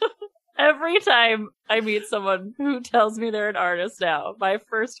 Every time I meet someone who tells me they're an artist now, my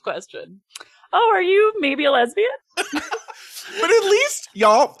first question, are you maybe a lesbian? But at least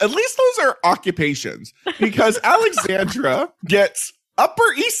those are occupations. Because Alexandra gets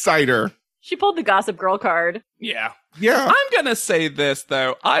Upper East Sider. She pulled the Gossip Girl card. Yeah. Yeah. I'm going to say this,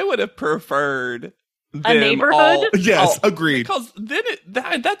 though. I would have preferred them neighborhood? all- Yes, all- agreed. Because then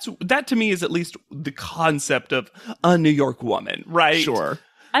that to me is at least the concept of a New York woman, right? Sure.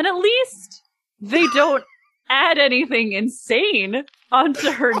 And at least they don't add anything insane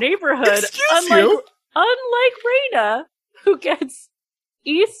onto her neighborhood. Excuse you? Unlike Raina, who gets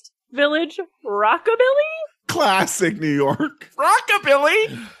East Village rockabilly. Classic New York.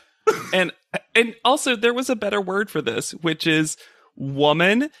 Rockabilly. and also there was a better word for this, which is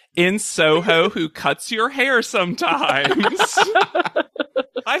woman in Soho who cuts your hair sometimes.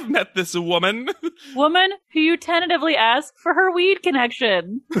 I've met this woman. Woman who you tentatively ask for her weed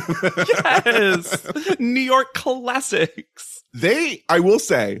connection. Yes. New York classics. I will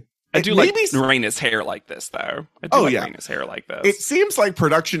say, I do maybe like Raina's hair like this, though. I do Oh, like yeah. Raina's hair like this. it seems like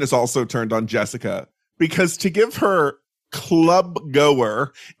production is also turned on Jessica because to give her club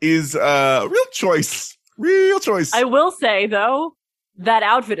goer is a real choice. Real choice. I will say, though, that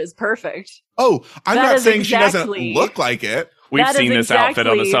outfit is perfect. I'm that not is saying she exactly- doesn't look like it. We've That seen is this outfit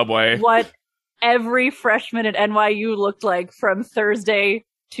on the exactly subway. What every freshman at NYU looked like from Thursday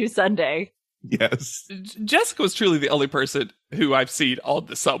to Sunday. Yes. Jessica was truly the only person who I've seen on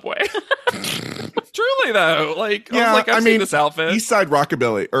the subway. Truly, though. Like, I Yeah, was like, I've I seen mean, this outfit. East Side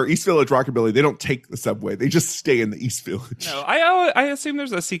Rockabilly or East Village Rockabilly, they don't take the subway. They just stay in the East Village. No, I assume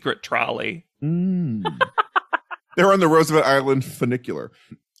there's a secret trolley. Mm. They're on the Roosevelt Island funicular.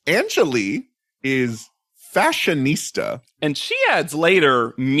 Angelique is fashionista. And she adds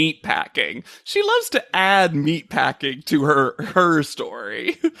later meat packing. She loves to add meat packing to her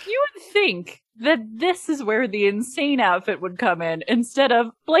story. You would think that this is where the insane outfit would come in instead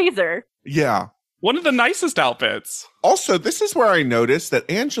of blazer. Yeah. One of the nicest outfits. Also, this is where I noticed that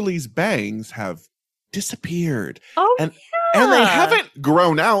Angelique's bangs have disappeared. Oh, And- yeah. And they haven't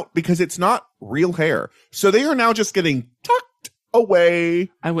grown out because it's not real hair. So they are now just getting tucked away.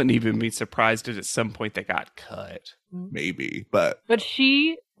 I wouldn't even be surprised if at some point they got cut. Maybe, but But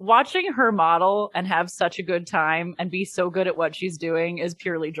watching her model and have such a good time and be so good at what she's doing is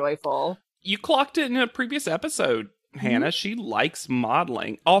purely joyful. You clocked it in a previous episode, Hannah. She likes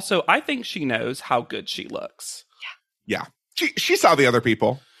modeling. Also, I think she knows how good she looks. yeah. She saw the other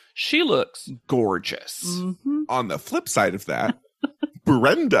people. She looks gorgeous. Mm-hmm. On the flip side of that,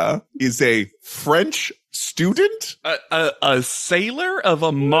 Brenda is a French student. A sailor of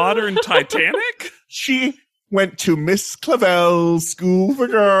a modern Titanic? She went to Miss Clavel's School for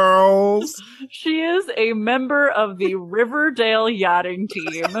Girls. She is a member of the Riverdale yachting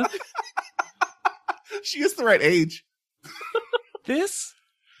team. She is the right age. This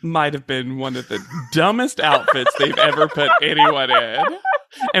might have been one of the dumbest outfits they've ever put anyone in.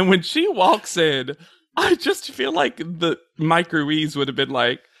 And when she walks in, I just feel like the Mike Ruiz would have been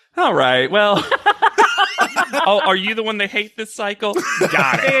like, all right, well. Oh, are you the one they hate this cycle?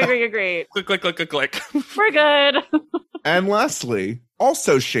 Got it. Great. Click, click, click, click, click. We're good. And lastly,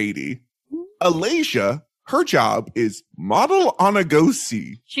 also shady, Alasia, her job is model on a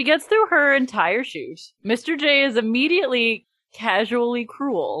go-see. She gets through her entire shoot. Mr. J is immediately casually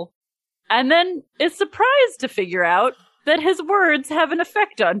cruel, and then is surprised to figure out that his words have an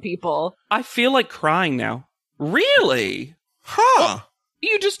effect on people. I feel like crying now. Really? Huh.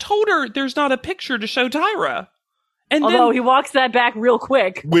 You just told her there's not a picture to show Tyra. And Although then he walks that back real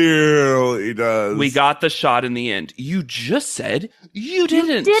quick. Well, he does. we got the shot in the end. You just said you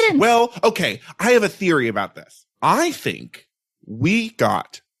didn't. Well, okay. I have a theory about this. I think we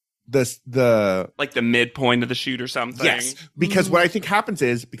got the Like the midpoint of the shoot or something. yes, because what I think happens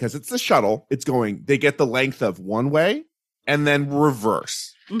is because it's the shuttle, they get the length of one way and then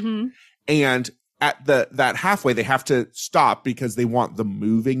reverse. Mm-hmm. And at that halfway, they have to stop because they want the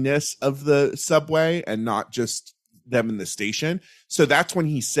movingness of the subway and not just them in the station. So that's when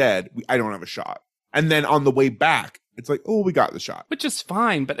he said, I don't have a shot. And then on the way back, it's like, oh, we got the shot. Which is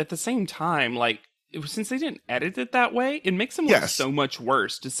fine, but at the same time, like, since they didn't edit it that way, it makes them look Yes. so much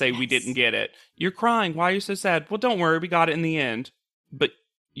worse to say we didn't get it. You're crying. Why are you so sad? Well, don't worry. We got it in the end. But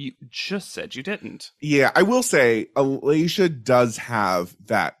you just said you didn't. Yeah, I will say Alasia does have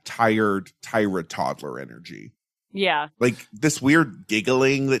that tired Tyra toddler energy. Yeah. Like this weird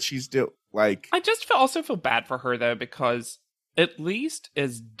giggling that she's doing. Like, I just also feel bad for her, though, because at least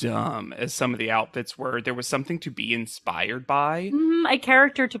as dumb as some of the outfits were, there was something to be inspired by. A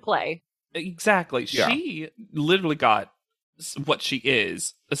character to play. Exactly. Yeah. She literally got what she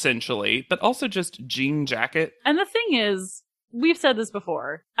is, essentially, but also just jean jacket. And the thing is, we've said this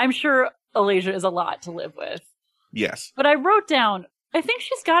before. I'm sure Alasia is a lot to live with. yes. But I wrote down, I think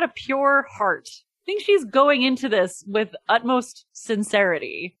she's got a pure heart. I think she's going into this with utmost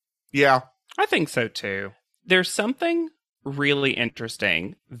sincerity. Yeah. I think so, too. There's something really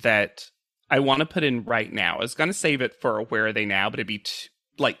interesting that I want to put in right now. I was going to save it for Where Are They Now, but it'd be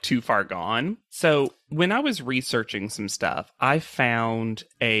too far gone. So when I was researching some stuff, I found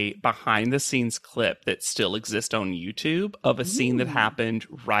a behind the scenes clip that still exists on YouTube of a scene that happened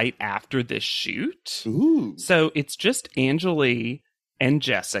right after this shoot. Ooh. So it's just Anjali and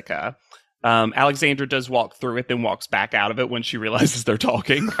Jessica. Alexandra does walk through it, then walks back out of it when she realizes they're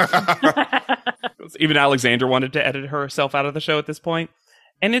talking. Even Alexandra wanted to edit herself out of the show at this point.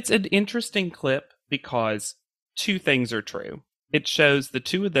 And it's an interesting clip because two things are true. It shows the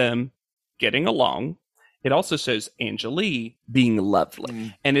two of them getting along. It also shows Anjali being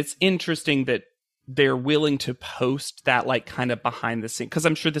lovely. And it's interesting that they're willing to post that like kind of behind the scene, because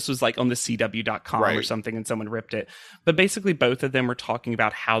I'm sure this was like on the CW.com or something and someone ripped it. But basically both of them were talking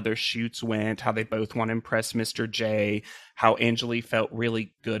about how their shoots went, how they both want to impress Mr. J, how Anjali felt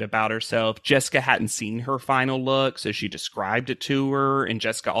really good about herself. Jessica hadn't seen her final look, so she described it to her. And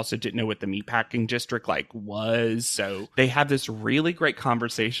Jessica also didn't know what the meatpacking district like was. So they have this really great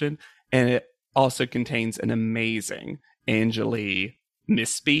conversation, and it also contains an amazing Anjali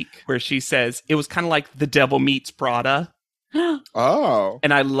misspeak where she says it was kind of like The Devil Meets Prada. Oh.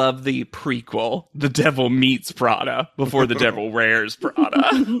 And I love the prequel, The Devil Meets Prada, before The Devil Wears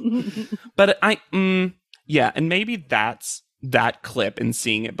Prada. But yeah, and maybe that's that clip and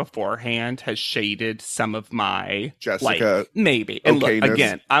seeing it beforehand has shaded some of my Jessica. Maybe. And look, okayness.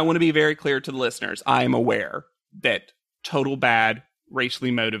 again, I want to be very clear to the listeners. I am aware that total bad,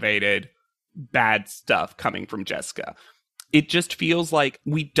 racially motivated, bad stuff coming from Jessica. It just feels like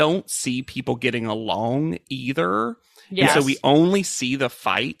we don't see people getting along either. Yes. And so we only see the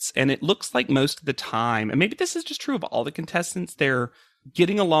fights, and it looks like most of the time, and maybe this is just true of all the contestants, they're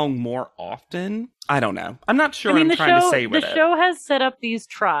getting along more often. I don't know. I'm not sure what I'm trying to say with it. The show has set up these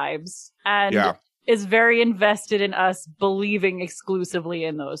tribes and is very invested in us believing exclusively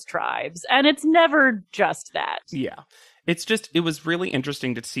in those tribes. And it's never just that. Yeah. It was really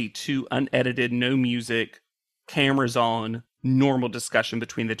interesting to see two unedited, no music, cameras on, normal discussion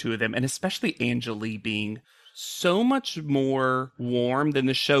between the two of them, and especially Anjali being so much more warm than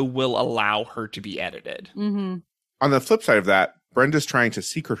the show will allow her to be edited. Mm-hmm. On the flip side of that, Brenda's trying to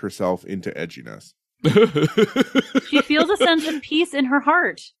secret herself into edginess. She feels a sense of peace in her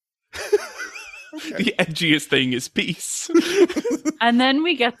heart. The edgiest thing is peace. And then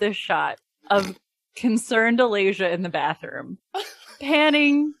we get this shot of concerned Alasia in the bathroom,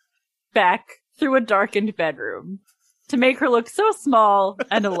 panning back through a darkened bedroom to make her look so small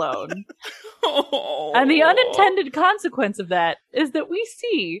and alone. And the unintended consequence of that is that we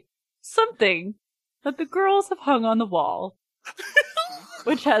see something that the girls have hung on the wall,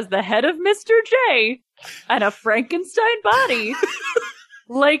 which has the head of Mr. J and a Frankenstein body,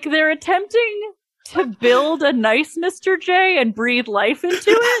 like they're attempting to build a nice Mr. J and breathe life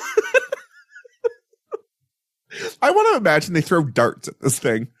into it. I want to imagine they throw darts at this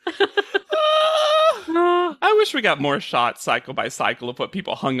thing. I wish we got more shots cycle by cycle of what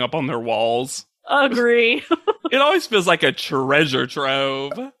people hung up on their walls. Agree. It always feels like a treasure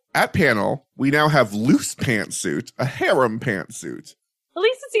trove. At panel, we now have loose pantsuit, a harem pantsuit. At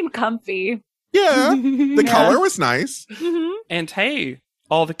least it seemed comfy. Yeah, the color was nice. Mm-hmm. And hey,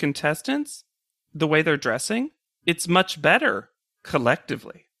 all the contestants, the way they're dressing, it's much better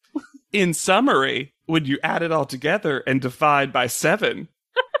collectively. In summary, when you add it all together and divide by 7,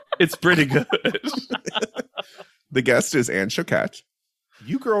 it's pretty good. The guest is Anne Choquette.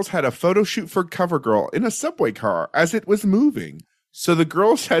 You girls had a photo shoot for CoverGirl in a subway car as it was moving. So the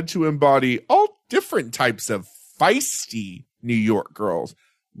girls had to embody all different types of feisty New York girls.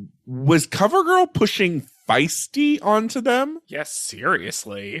 Was CoverGirl pushing feisty onto them? Yes,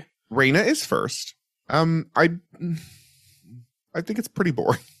 seriously. Raina is first. I think it's pretty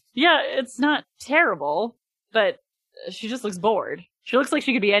boring. Yeah, it's not terrible, but she just looks bored. She looks like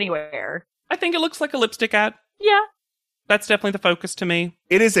she could be anywhere. I think it looks like a lipstick ad. Yeah. That's definitely the focus to me.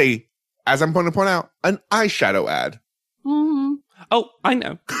 It is as I'm going to point out, an eyeshadow ad. Mm-hmm. Oh, I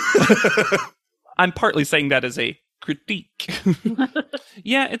know. I'm partly saying that as a critique.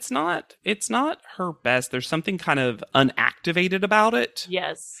 Yeah, it's not her best. There's something kind of unactivated about it.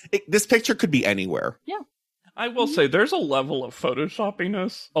 Yes. This picture could be anywhere. Yeah. I will say there's a level of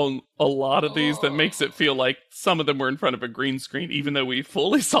photoshoppiness on a lot of these that makes it feel like some of them were in front of a green screen, even though we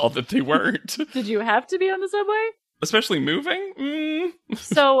fully saw that they weren't. Did you have to be on the subway? Especially moving?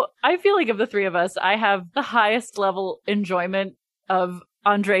 So I feel like of the three of us, I have the highest level enjoyment of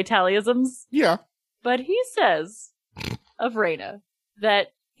Andre Taliesim's. Yeah. But he says of Raina that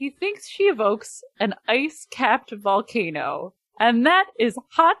he thinks she evokes an ice-capped volcano. And that is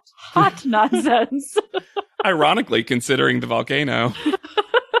hot, hot nonsense. Ironically, considering the volcano.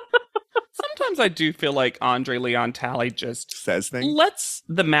 Some sometimes I do feel like Andre Leon Talley just Says things. lets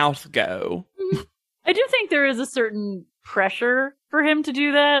the mouth go. I do think there is a certain pressure for him to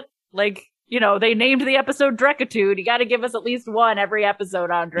do that. Like, they named the episode Drekitude. You got to give us at least one every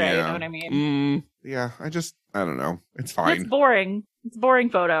episode, Andre. You Yeah. know what I mean? Yeah, I don't know. It's fine. It's boring. It's a boring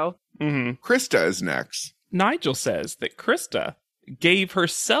photo. Krista is next. Nigel says that Krista gave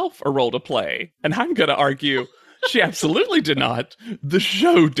herself a role to play, and I'm going to argue she absolutely did not. The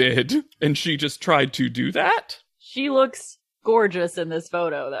show did, and she just tried to do that. She looks gorgeous in this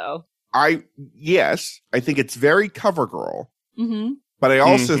photo, though. Yes, I think it's very cover girl, Mm-hmm. but I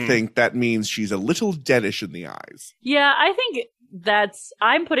also Mhm. think that means she's a little deadish in the eyes. Yeah, I think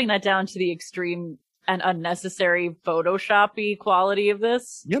I'm putting that down to the extreme and unnecessary Photoshoppy quality of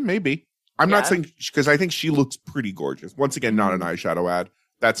this. Yeah, maybe. I'm not Yeah. saying, because I think she looks pretty gorgeous. Once again, not an eyeshadow ad.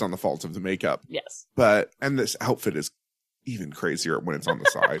 That's on the fault of the makeup. Yes. And this outfit is even crazier when it's on the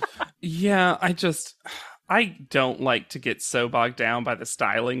side. Yeah, I don't like to get so bogged down by the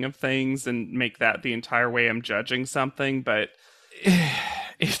styling of things and make that the entire way I'm judging something, but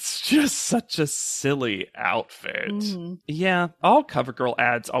it's just such a silly outfit. Mhm. Yeah, all CoverGirl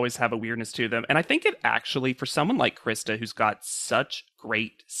ads always have a weirdness to them. And I think it actually, for someone like Krista, who's got such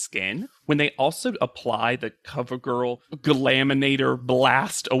great skin, when they also apply the CoverGirl Glaminator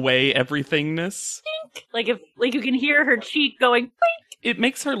blast away everythingness, Like you can hear her cheek going. it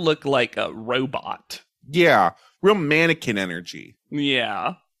makes her look like a robot. Yeah, real mannequin energy.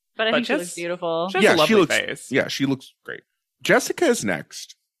 Yeah. But I But think she looks just- beautiful. She has a lovely looks. face. Yeah, she looks great. Jessica is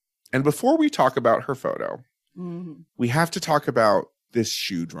next, and before we talk about her photo, Mhm. we have to talk about this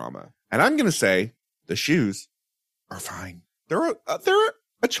shoe drama. And I'm going to say the shoes are fine. They're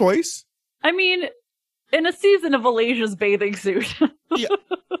a choice. I mean, in a season of Alasia's bathing suit.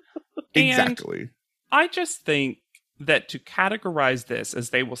 Exactly. I just think that to categorize this, as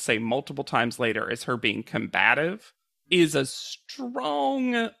they will say multiple times later, as her being combative is a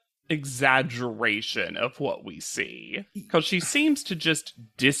strong exaggeration of what we see. Because she seems to just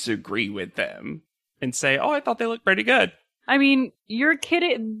disagree with them and say, oh, I thought they looked pretty good. I mean, you're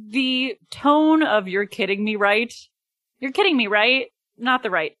kidding. The tone of "you're kidding me, right"? You're kidding me, right? Not the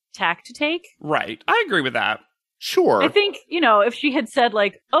right tack to take. Right. I agree with that. Sure. I think, if she had said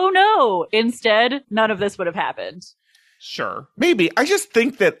like, "Oh no," instead, none of this would have happened. Sure. Maybe.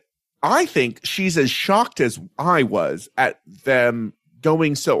 I think she's as shocked as I was at them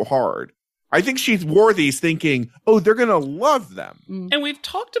going so hard. I think she wore these thinking, oh, they're going to love them. And we've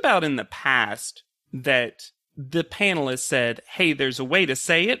talked about in the past that the panelists said, hey, there's a way to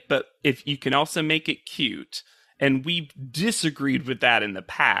say it, but if you can also make it cute. And we've disagreed with that in the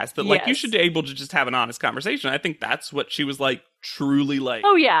past, that like you Yes. should be able to just have an honest conversation. I think that's what she was like, truly like.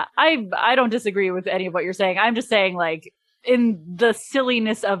 Oh yeah, I don't disagree with any of what you're saying. I'm just saying like in the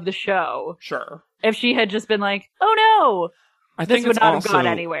silliness of the show, Sure. if she had just been like, "Oh no," I this think would it's not have also gone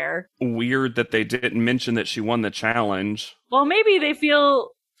anywhere. weird that they didn't mention that she won the challenge. Well, maybe they feel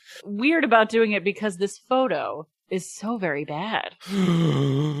weird about doing it because this photo is so very bad.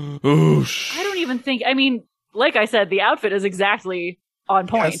 Oosh. I don't even think, I mean, like I said, the outfit is exactly on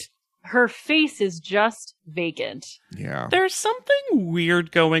point. Yes. Her face is just vacant. Yeah. There's something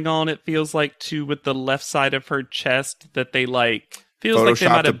weird going on, it feels like, too, with the left side of her chest that they like. Feels like they Photoshopped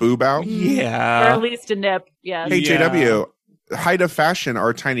might a have. boob out. Or Yeah. at least a nip, yes. Hey, Yeah. JW, height of fashion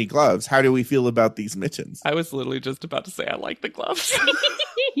are tiny gloves. How do we feel about these mittens? I was literally just about to say I like the gloves.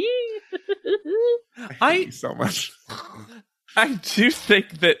 I hate you so much. I do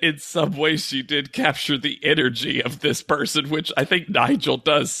think that in some ways she did capture the energy of this person, which I think Nigel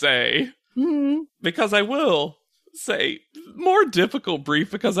does say. Mhm. Because I will say, more difficult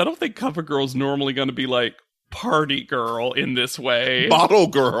brief, because I don't think CoverGirl's normally going to be like party girl in this way. Bottle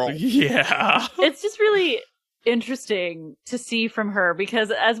girl. Yeah. It's just really interesting to see from her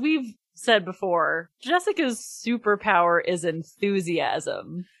because, as we've said before, Jessica's superpower is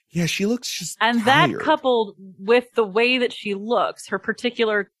enthusiasm. Yeah, she looks just And tired. that coupled with the way that she looks, her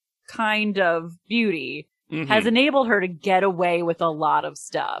particular kind of beauty, Mhm. has enabled her to get away with a lot of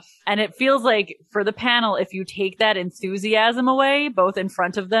stuff. And it feels like for the panel, if you take that enthusiasm away, both in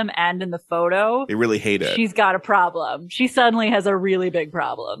front of them and in the photo, They really hate it. she's got a problem. She suddenly has a really big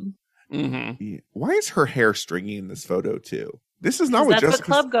problem. Mhm. Yeah. Why is her hair stringy in this photo too? This is not what That's what Jessica's...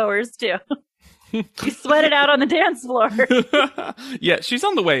 club goers do. You sweat it out on the dance floor. Yeah, she's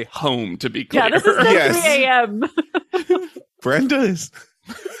on the way home, to be clear. Yeah, this is the Yes. 3 a.m. Brenda is...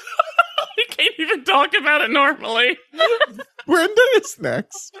 I can't even talk about it normally. Brenda is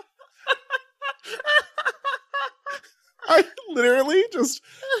next. I literally just...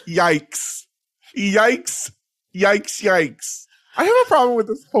 Yikes. Yikes. Yikes, yikes. I have a problem with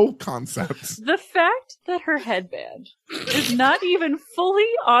this whole concept. The fact that her headband is not even fully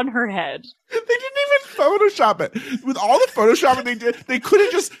on her head. They didn't even Photoshop it. With all the Photoshopping they did, they could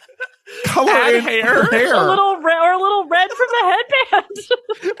have just color Add in hair. her hair. A little red from the headband.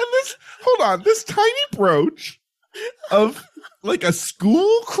 And this tiny brooch of like a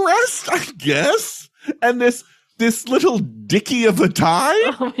school crest, I guess, and this little dicky of a tie.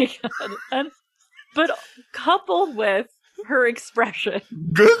 Oh my god. But coupled with her expression.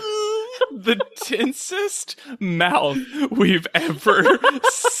 The tensest mouth we've ever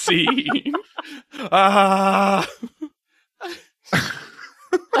seen. I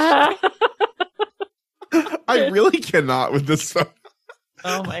really cannot with this photo.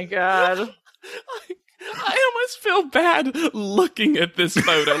 Oh my god. I almost feel bad looking at this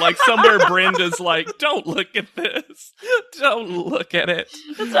photo. Like somewhere Brenda's like, don't look at this. Don't look at it.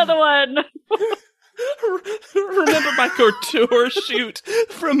 That's another one. Remember my couture shoot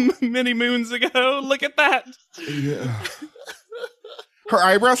from many moons ago? Look at that. Yeah. Her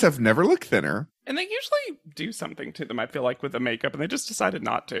eyebrows have never looked thinner. And they usually do something to them, I feel like, with the makeup, and they just decided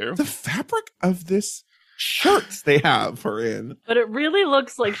not to. The fabric of this shirts they have her in. But it really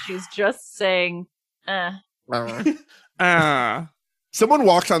looks like she's just saying, Someone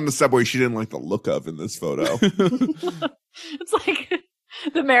walked on the subway she didn't like the look of in this photo. It's like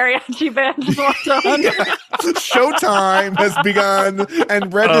the mariachi band just walked on. Yeah. Showtime has begun,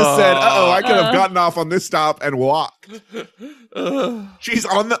 and Brenda said, I could have gotten off on this stop and walked. She's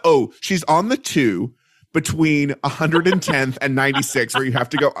on the 2 between 110th and 96, where you have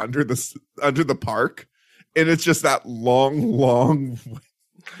to go under the park, and it's just that long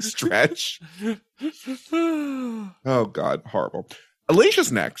stretch. Oh god, horrible.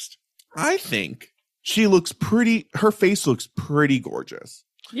 Alicia's next. I think her face looks pretty gorgeous.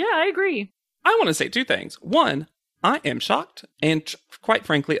 Yeah, I agree. I want to say two things. One, I am shocked and quite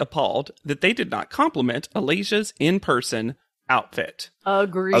frankly appalled that they did not compliment Alicia's in-person outfit.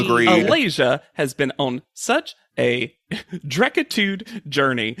 Agreed. Alicia has been on such a drecitude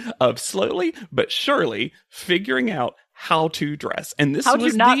journey of slowly but surely figuring out how to dress. And this How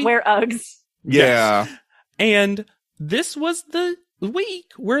was to not wear Uggs. Yeah. Yes. And this was the week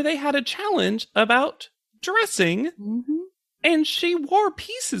where they had a challenge about dressing, and she wore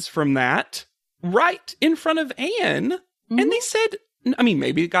pieces from that right in front of Anne, and they said, I mean,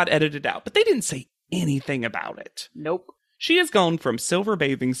 maybe it got edited out, but they didn't say anything about it. Nope. She has gone from silver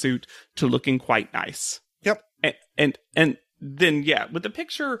bathing suit to looking quite nice. Yep. And then, yeah, with the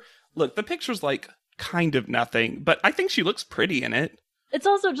picture, look, the picture's like kind of nothing, but I think she looks pretty in it. It's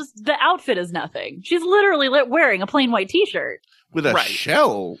also just, the outfit is nothing. She's literally wearing a plain white t-shirt. With a Right.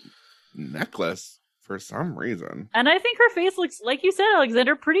 shell necklace for some reason. And I think her face looks, like you said,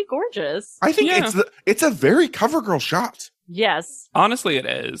 Alexander, pretty gorgeous. I think Yeah. it's a very CoverGirl shot. Yes. Honestly, it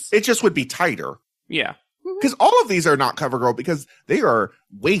is. It just would be tighter. Yeah. Because all of these are not CoverGirl because they are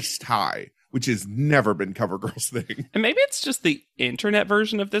waist high, which has never been CoverGirl's thing. And maybe it's just the internet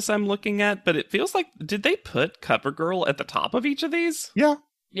version of this I'm looking at, but it feels like, did they put CoverGirl at the top of each of these? Yeah.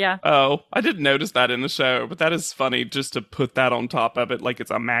 Yeah. Oh, I didn't notice that in the show, but that is funny just to put that on top of it like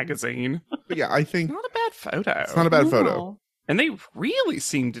it's a magazine. But yeah, I think Not a bad photo. it's not a bad photo. No. And they really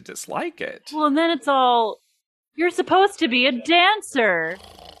seem to dislike it. Well, and then it's all, you're supposed to be a dancer.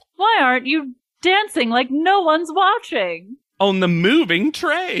 Why aren't you dancing like no one's watching? On the moving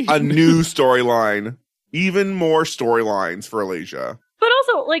train. A new storyline. Even more storylines for Alicia. But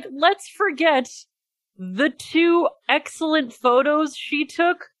also, like, let's forget the 2 excellent photos she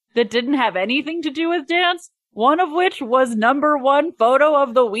took that didn't have anything to do with dance, one of which was #1 photo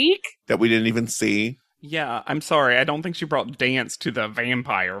of the week. That we didn't even see. Yeah, I'm sorry. I don't think she brought dance to the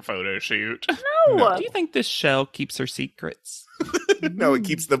vampire photo shoot. No. Do you think this shell keeps her secrets? No, it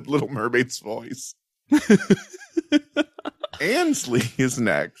keeps the Little Mermaid's voice. Ansley is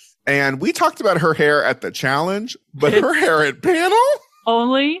next. And we talked about her hair at the challenge, but her hair at panel?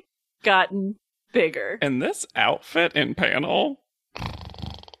 Only gotten bigger. And this outfit in panel,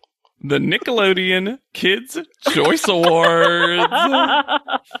 the Nickelodeon Kids Choice Awards.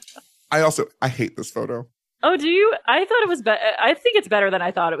 I hate this photo. Oh, do you? I thought it was better. I think it's better than I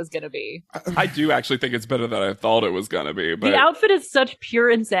thought it was going to be. I do actually think it's better than I thought it was gonna be, but The outfit is such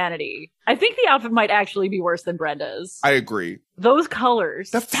pure insanity. I think the outfit might actually be worse than Brenda's. I agree. Those colors.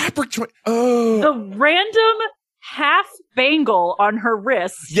 The fabric choice. Oh. The random half bangle on her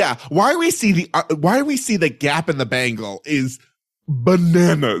wrist. Yeah. Why we see the gap in the bangle is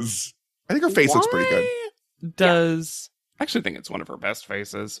bananas. I think her face looks pretty good. Does I actually think it's one of her best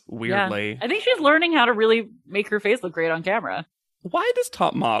faces, weirdly. Yeah. I think she's learning how to really make her face look great on camera. Why does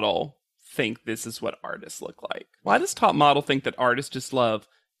top model think this is what artists look like? Why does Top Model think that artists just love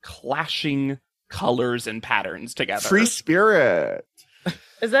clashing colors and patterns together? Free spirit.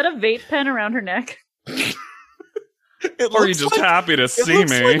 Is that a vape pen around her neck? It Or are you looks just like, happy to it see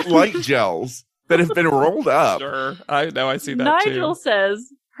looks me? like light gels that have been rolled up. Sure. I know, I see that Nigel too.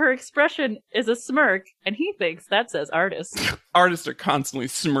 says her expression is a smirk, and he thinks that says artist. Artists are constantly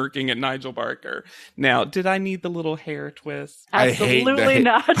smirking at Nigel Barker. Now, did I need the little hair twist? I hate Absolutely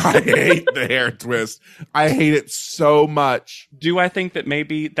not. I hate the hair twist. I hate it so much. Do I think that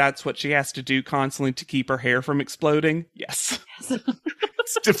maybe that's what she has to do constantly to keep her hair from exploding? Yes.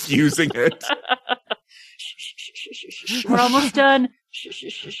 It's diffusing it. We're almost done.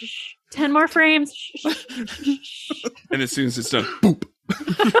 10 more frames. And as soon as it's done, boop.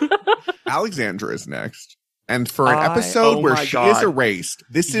 Alexandra is next. And for an oh episode where my she God. is erased,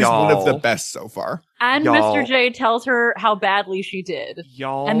 this is one of the Y'all. best so far. And Y'all. Mr. J tells her how badly she did.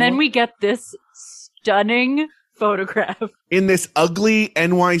 Y'all. And then we get this stunning photograph. In this ugly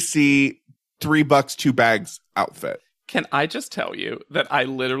NYC $3 2 bags outfit. Can I just tell you that I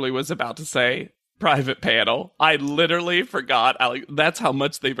literally was about to say private panel? I literally forgot. That's how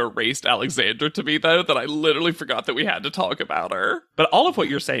much they've erased Alexandra to me, though, that I literally forgot that we had to talk about her. But all of what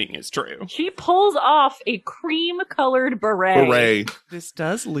you're saying is true. She pulls off a cream-colored beret. Hooray. This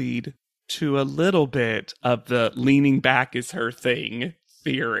does lead to a little bit of the leaning back is her thing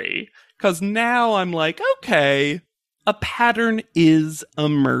theory. Because now I'm like, okay, a pattern is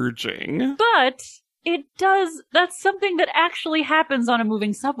emerging. But that's something that actually happens on a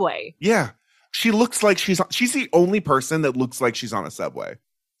moving subway Yeah. She looks like she's the only person that looks like she's on a subway.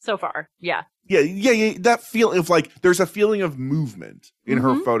 so far. Yeah. Yeah. That feel of like there's a feeling of movement in her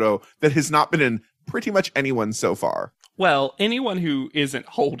Mhm. photo that has not been in pretty much anyone so far. Well, anyone who isn't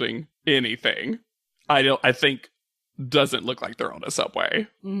holding anything, I think doesn't look like they're on a subway.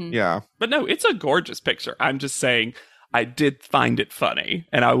 Mhm. Yeah. But no, it's a gorgeous picture. I'm just saying I did find it funny,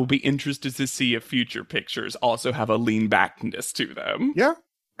 and I will be interested to see if future pictures also have a lean backness to them. Yeah.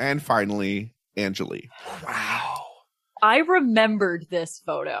 And finally, Angelique. Wow. I remembered this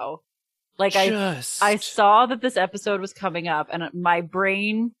photo. Like I saw that this episode was coming up, and my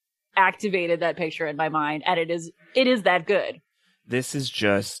brain activated that picture in my mind, and it is that good. This is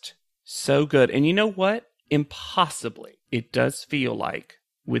just so good. And you know what? Impossibly, it does feel like,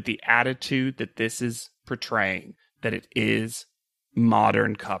 with the attitude that this is portraying, that it is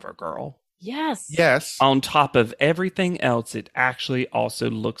modern CoverGirl. Yes. Yes. On top of everything else, it actually also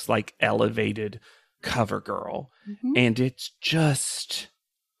looks like elevated CoverGirl. Mhm. And it's just,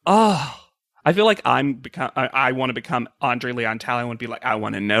 I feel like I want to become Andre Leon Talley. I want to be like, I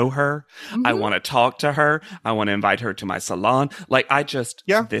want to know her. I Mhm. want to talk to her. I want to invite her to my salon. Like,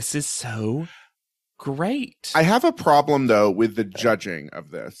 Yeah. this is so great. I have a problem though with the judging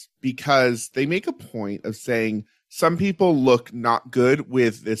of this because they make a point of saying some people look not good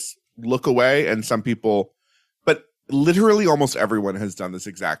with this look away and some people, but literally almost everyone has done this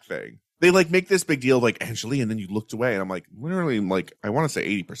exact thing. They like make this big deal of like Angelique and then you looked away and I'm like, literally like, I want to say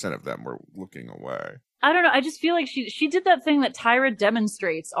 80% of them were looking away. I don't know. I just feel like she did that thing that Tyra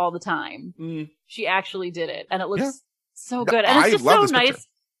demonstrates all the time. Mm. She actually did it, and it looks Yeah. so No, good. And I it's just love so this nice. picture.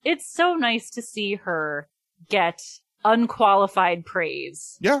 It's so nice to see her get unqualified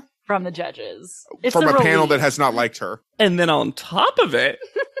praise Yeah. from the judges. It's From a panel relief. that has not liked her. And then on top of it,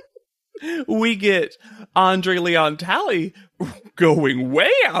 we get Andre Leon Talley going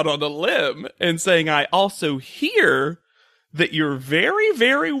way out on a limb and saying, I also hear that you're very,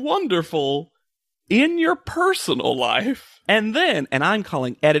 very wonderful in your personal life. And then, and I'm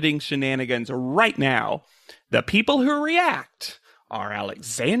calling editing shenanigans right now, the people who react are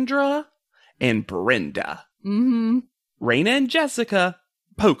Alexandra and Brenda. Mhm. Raina and Jessica,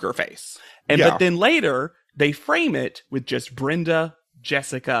 poker face. And Yeah. but then later they frame it with just Brenda,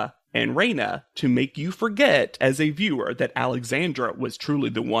 Jessica, and Raina to make you forget as a viewer that Alexandra was truly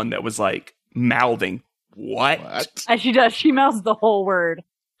the one that was like mouthing what? As she does, she mouths the whole word.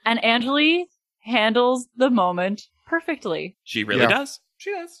 And Angelique handles the moment perfectly. She really Yeah. does.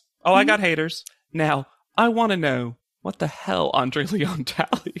 She does. Oh, I got haters. Now, I want to know what the hell Andre Leon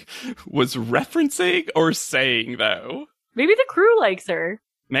Talley was referencing or saying, though. Maybe the crew likes her.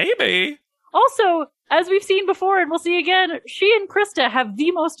 Maybe. Also, as we've seen before and we'll see again, she and Krista have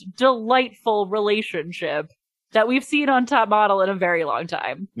the most delightful relationship that we've seen on Top Model in a very long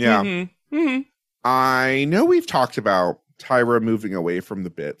time. Yeah. Mhm. Mhm. I know we've talked about Tyra moving away from the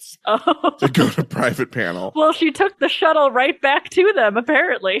bits Oh. to go to private panel. Well, she took the shuttle right back to them,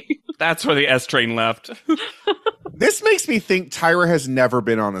 apparently. That's where the S train left. This makes me think Tyra has never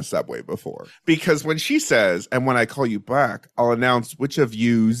been on a subway before. Because when she says, and when I call you back, I'll announce which of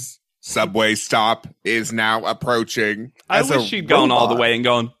yous Subway stop is now approaching. I as a wish she'd gone all the robot. way and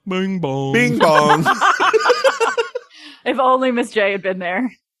gone, bing bong. Bing bong. If only Miss J had been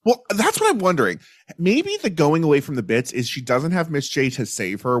there. Well, that's what I'm wondering. Maybe the going away from the bits is she doesn't have Miss J to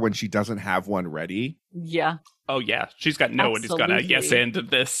save her when she doesn't have one ready. Yeah. Oh, yeah. She's got no one who's going to Absolutely. yes into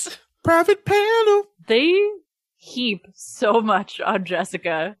this. Private panel. They heap so much on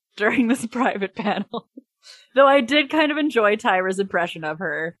Jessica during this private panel. Though I did kind of enjoy Tyra's impression of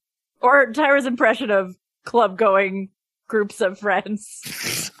her. Or Tyra's impression of club-going groups of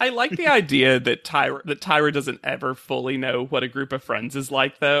friends. I like the idea that Tyra doesn't ever fully know what a group of friends is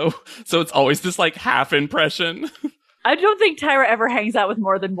like, though. So it's always this, like, half impression. I don't think Tyra ever hangs out with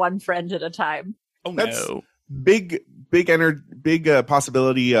more than one friend at a time. Oh, That's- no. Big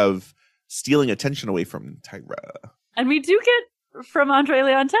possibility of stealing attention away from Tyra. And we do get from Andre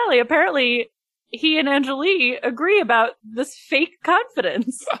Leontali, apparently he and Angelique agree about this fake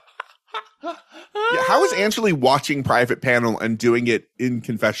confidence. Yeah, how is Angeli watching private panel and doing it in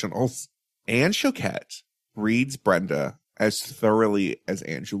confessionals? Anne Choquette reads Brenda as thoroughly as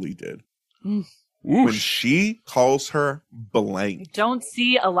Angeli did. When she calls her blank, Don't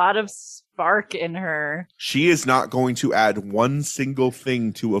see a lot of spark in her. she is not going to add one single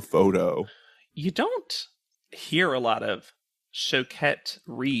thing to a photo. You don't hear a lot of Choquette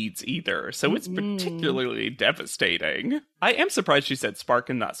reads either, so it's particularly devastating. I am surprised she said spark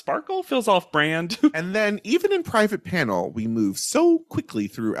and not sparkle. Feels off brand. And then, even in private panel, we move so quickly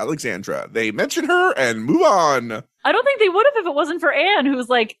through Alexandra. They mention her and move on. I don't think they would have if it wasn't for Anne, who's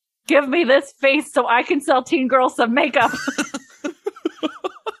like, give me this face so I can sell teen girls some makeup.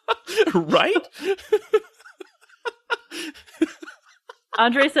 Right?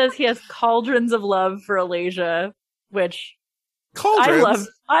 Andre says he has cauldrons of love for Alasia, which Cauldrons.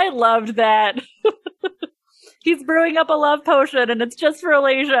 I loved that. He's brewing up a love potion and it's just for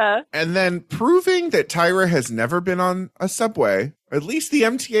Alasia. And then proving that Tyra has never been on a subway, at least the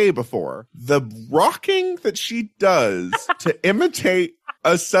MTA before. The rocking that she does to imitate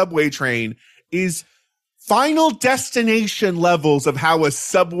a subway train is Final Destination levels of how a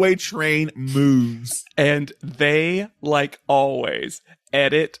subway train moves. And they, like always,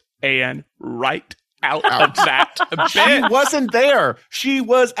 edit and write out of that She bit. wasn't there. She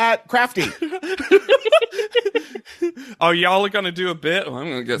was at Crafty. Oh, y'all are gonna do a bit? Well, I'm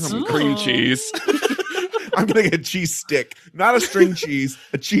gonna get some cream cheese. I'm going to get a cheese stick. Not a string cheese,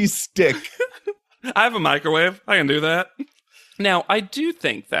 a cheese stick. I have a microwave. I can do that. Now, I do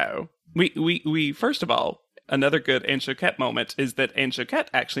think, though, we first of all, another good Anne Choquette moment is that Anne Choquette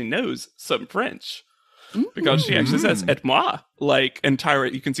actually knows some French. Because she actually says, et moi. Like, and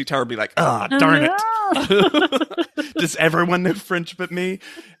Tyra, you can see Tyra be like, ah, darn it. Does everyone know French but me?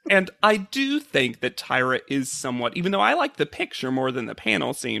 And I do think that Tyra is somewhat, even though I like the picture more than the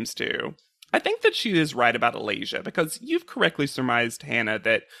panel seems to, I think that she is right about Alasia, because you've correctly surmised, Hannah,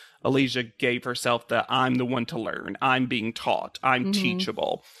 that Alasia gave herself the I'm the one to learn, I'm being taught, I'm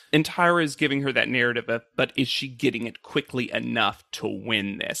teachable. And Tyra is giving her that narrative of, but is she getting it quickly enough to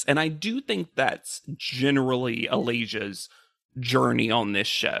win this? And I do think that's generally Alasia's journey on this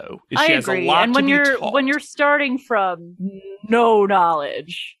show. Is I she has agree. a lot And to when be you're taught. when you're starting from no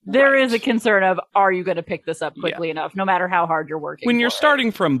knowledge, there is a concern of are you going to pick this up quickly enough, no matter how hard you're working. When you're for it.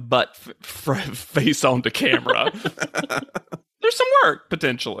 starting from butt face onto camera, there's some work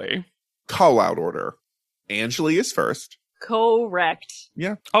potentially. Call out order. Angeli is first. Correct.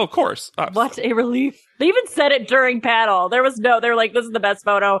 Oh, of course. What a relief. They even said it during panel. They were like, this is the best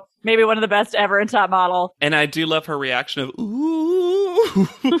photo, maybe one of the best ever in Top Model. And I do love her reaction of, ooh.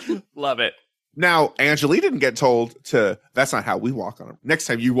 Love it. Now, Angeli didn't get told to, that's not how we walk on a, next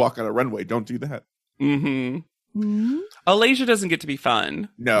time you walk on a runway, don't do that. Mm-hmm. Alasia doesn't get to be fun.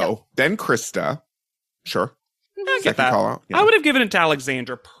 No. Then Krista. Sure. I get Second that. call out. Yeah. I would have given it to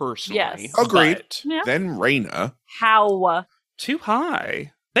Alexandra personally. Yes. Agreed. but Yeah. Then Raina. How? Too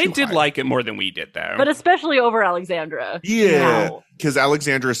high. They Too did high. like it more than we did, though. But especially over Alexandra. Yeah. How? Because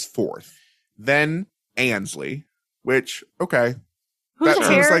Alexandra's fourth. Then Ansley, which, okay. Whose That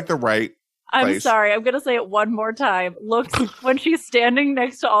hair, seems like the right. I'm place. sorry, I'm going to say it one more time. Looks, when she's standing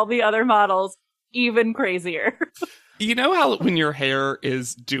next to all the other models, even crazier. You know how when your hair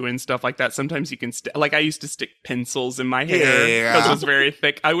is doing stuff like that, sometimes you can like I used to stick pencils in my hair Yeah. because it was very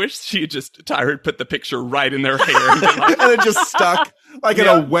thick. I wish she just Tyra had put the picture right in their hair. And been like, And it just stuck like at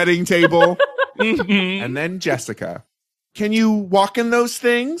a wedding table. mhm. And then Jessica. Can you walk in those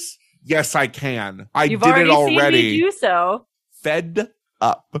things? Yes, I can. I You've did it already seen me already. do so. Fed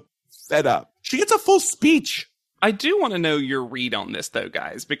up. Fed up. She gets a full speech. I do want to know your read on this, though,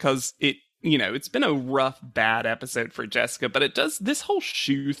 guys, because it it's been a rough, bad episode for Jessica, but this whole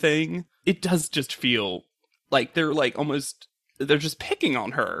shoe thing, it does just feel like they're like they're just picking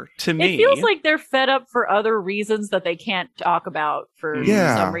on her to me. It feels like they're fed up for other reasons that they can't talk about for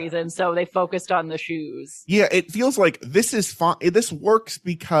some reason, so they focused on the shoes. Yeah, it feels like this is fine. This works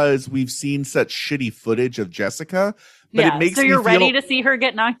because we've seen such shitty footage of Jessica. But it makes so you're me ready to see her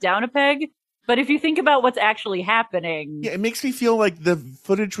get knocked down a peg? But if you think about what's actually happening... Yeah, it makes me feel like the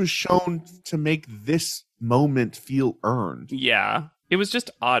footage was shown to make this moment feel earned. Yeah. It was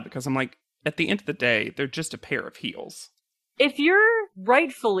just odd because I'm like, at the end of the day, they're just a pair of heels. If you're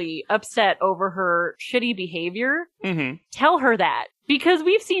rightfully upset over her shitty behavior, Mm-hmm. tell her that. Because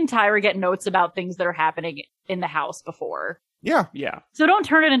we've seen Tyra get notes about things that are happening in the house before. Yeah. Yeah. So don't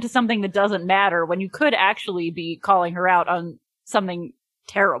turn it into something that doesn't matter when you could actually be calling her out on something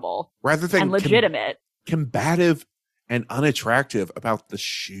terrible Rather than and legitimate. Combative and unattractive about the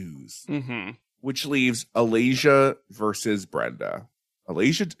shoes. Mm-hmm. Which leaves Alasia versus Brenda.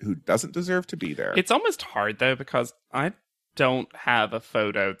 Alasia, who doesn't deserve to be there. It's almost hard, though, because I don't have a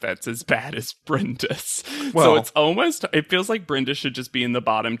photo that's as bad as Brenda's. Well, So it feels like Brenda should just be in the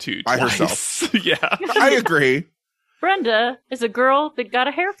bottom two by twice. herself. Yeah. I agree. Brenda is a girl that got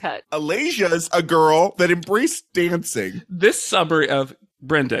a haircut. Alasia's a girl that embraced dancing. This summary of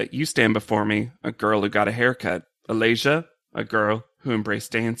Brenda, you stand before me, a girl who got a haircut. Alasia, a girl who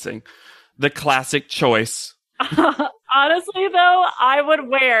embraced dancing. The classic choice. Honestly, though, I would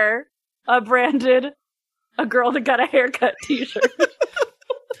wear a branded "a girl that got a haircut" t-shirt.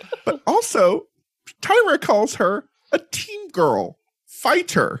 But also, Tyra calls her a team girl.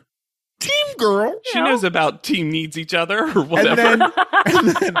 Fighter. Team girl. She knows about team needs each other or whatever. And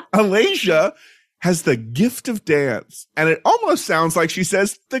then Alasia has the gift of dance. And it almost sounds like she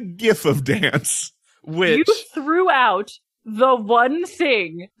says the gif of dance. Which You threw out the one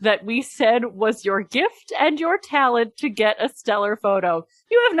thing that we said was your gift and your talent to get a stellar photo.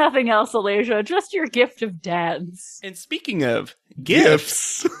 You have nothing else, Alasia, just your gift of dance. And speaking of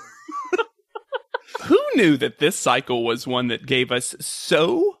gifts, who knew that this cycle was one that gave us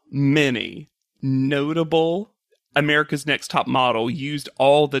so many notable America's Next Top Model used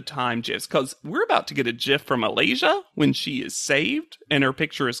all the time GIFs? Because we're about to get a GIF from Alasia when she is saved and her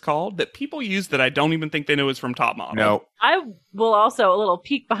picture is called that people use that I don't even think they know is from Top Model. No. I will also, a little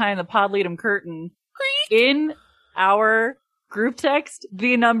peek behind the Podleadum curtain. In our group text,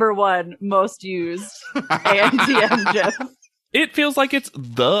 the number one most used ANTM GIF. It feels like it's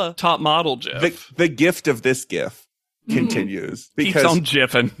the Top Model GIF. The gift of this gif continues. Keeps Because on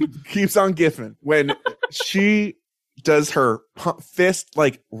GIFing. keeps on gifting. When she does her fist,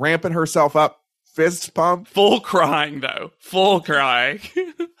 like ramping herself up, fist pump. Full crying, though. Full crying.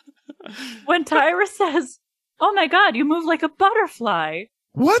 When Tyra says, "Oh my god, you move like a butterfly."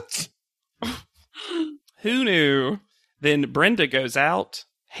 What? Who knew? Then Brenda goes out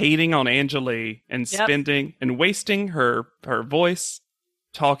hating on Anjali and spending and wasting her voice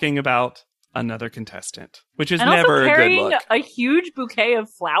talking about another contestant, which is and never also a good carrying look. a huge bouquet of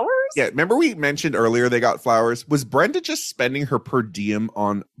flowers? Yeah, remember we mentioned earlier they got flowers? Was Brenda just spending her per diem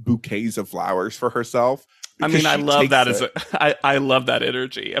on bouquets of flowers for herself? I mean, I love that as I love that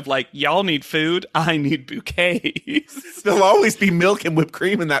energy of like, y'all need food, I need bouquets. There'll always be milk and whipped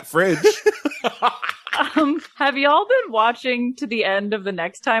cream in that fridge. Have y'all been watching to the end of the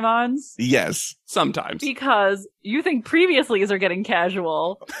Next Time Ons? Yes. Sometimes. Because you think previouslys are getting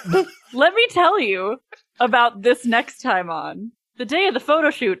casual. Let me tell you about this Next Time On. The day of the photo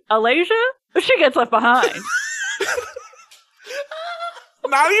shoot, Alasia, she gets left behind.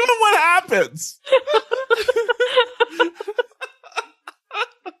 Not even what happens.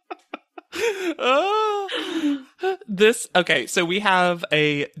 Okay, so we have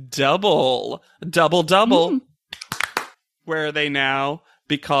a double where they now,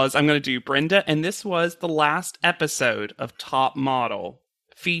 because I'm going to do Brenda, and this was the last episode of Top Model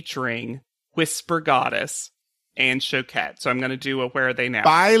featuring Whisper Goddess and Choquette. So I'm going to do a Where Are They Now?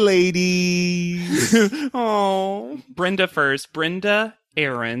 Bye, ladies. Oh, Brenda first. Brenda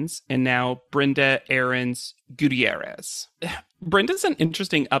Aarons, and now Brenda Aarons Gutierrez. Brenda's an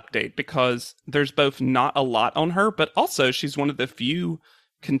interesting update because there's both not a lot on her, but also she's one of the few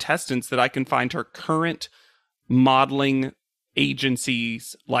contestants that I can find her current modeling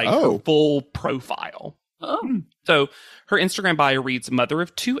agencies, like her full profile. Oh. So her Instagram bio reads mother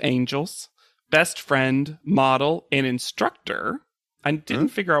of 2 angels, best friend, model, and instructor. I didn't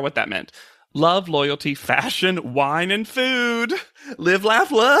figure out what that meant. Love, loyalty, fashion, wine, and food. Live,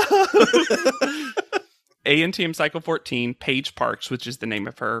 laugh, love. ANTM Cycle 14, Paige Parks, which is the name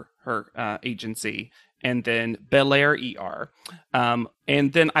of her agency, and then Bel Air ER.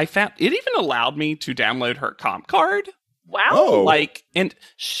 And then I found it even allowed me to download her comp card. Wow. Oh. Like, and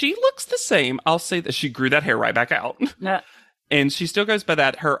she looks the same. I'll say that she grew that hair right back out. Nah. And she still goes by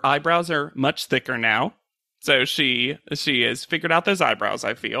that. Her eyebrows are much thicker now. So she has figured out those eyebrows,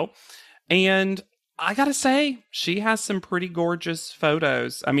 I feel. And I gotta say, she has some pretty gorgeous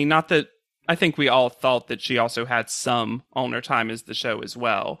photos. I mean, not that I think we all thought that she also had some on her time as the show as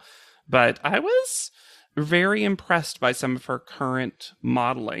well. But I was very impressed by some of her current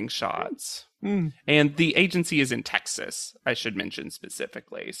modeling shots. Mm. And the agency is in Texas, I should mention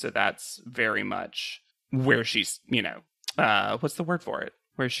specifically. So that's very much where she's, what's the word for it?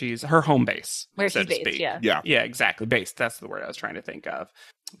 Where she's her home base. Where so she's to based, speak. yeah. Yeah. Yeah, exactly. Based. That's the word I was trying to think of.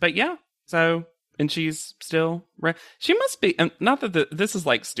 But yeah, so, and she's still, she must be, and not that this is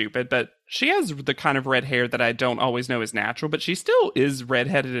like stupid, but she has the kind of red hair that I don't always know is natural, but she still is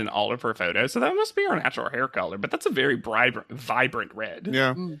redheaded in all of her photos. So that must be her natural hair color, but that's a very vibrant red.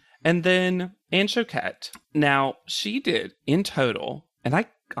 Yeah. And then Anne Choquette. Now, she did in total, and I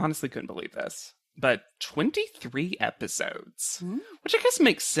honestly couldn't believe this, but 23 episodes, which I guess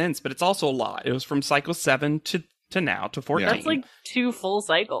makes sense, but it's also a lot. It was from cycle 7 to now, to 14. That's like 2 full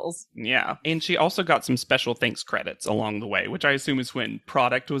cycles. Yeah. And she also got some special thanks credits along the way, which I assume is when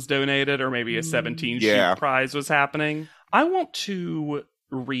product was donated or maybe a 17 Yeah. sheet prize was happening. I want to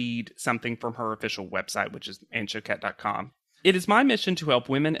read something from her official website, which is annechoquette.com. It is my mission to help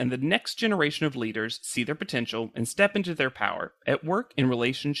women and the next generation of leaders see their potential and step into their power at work, in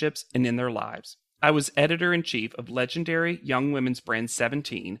relationships, and in their lives. I was editor-in-chief of legendary young women's brand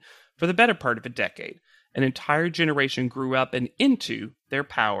 17 for the better part of a decade. An entire generation grew up and into their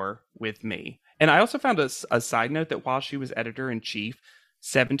power with me. And I also found a side note that while she was editor-in-chief,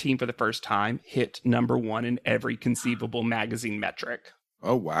 17 for the first time hit #1 in every conceivable magazine metric.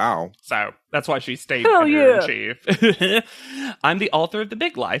 Oh, wow. So that's why she stayed Hell editor-in-chief. I'm the author of The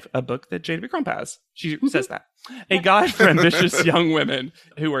Big Life, a book that Jada B. Crump has. She says that. A guide for ambitious young women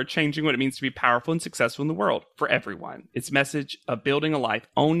who are changing what it means to be powerful and successful in the world for everyone. Its message of building a life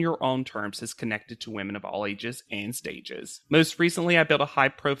on your own terms is connected to women of all ages and stages. Most recently, I built a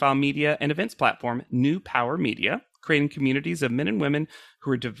high-profile media and events platform, New Power Media, creating communities of men and women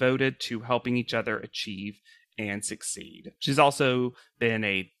who are devoted to helping each other achieve and succeed. She's also been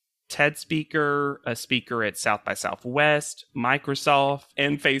a TED speaker, a speaker at South by Southwest, Microsoft,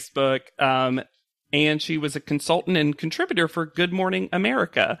 and Facebook. And she was a consultant and contributor for Good Morning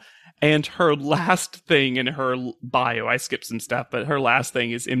America. And her last thing in her bio, I skipped some stuff, but her last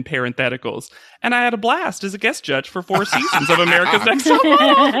thing is in parentheticals. And I had a blast as a guest judge for 4 seasons of America's Next Top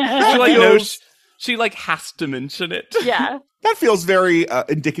Model. She has to mention it. Yeah. That feels very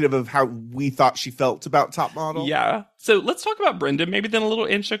indicative of how we thought she felt about Top Model. Yeah. So let's talk about Brenda, maybe then a little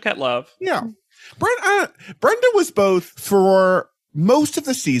Anne Choquette love. Yeah. Brenda was both, for most of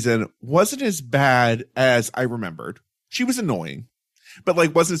the season, wasn't as bad as I remembered. She was annoying, but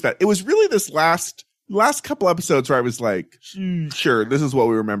wasn't as bad. It was really this last couple episodes where I was like, sure, this is what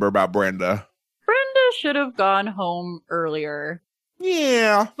we remember about Brenda. Brenda should have gone home earlier.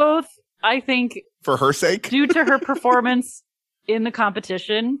 Yeah. Both, I think, for her sake. due to her performance in the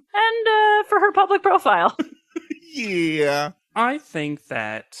competition and for her public profile. Yeah. I think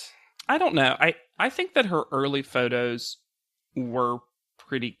that, I don't know. I think that her early photos were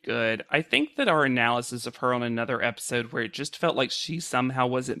pretty good. I think that our analysis of her on another episode where it just felt like she somehow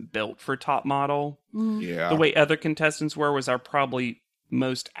wasn't built for Top Model, Yeah. the way other contestants were, was our probably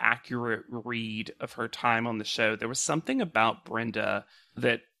most accurate read of her time on the show. There was something about Brenda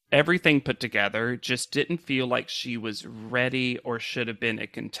that everything put together just didn't feel like she was ready or should have been a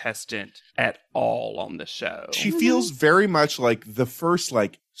contestant at all on the show. She feels very much like the first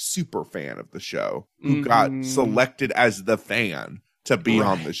super fan of the show who got selected as the fan to be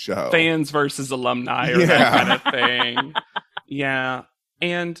on the show. Fans versus alumni or that kind of thing. Yeah.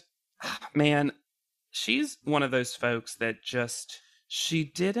 And man, she's one of those folks that she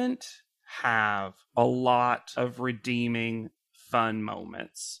didn't have a lot of redeeming fun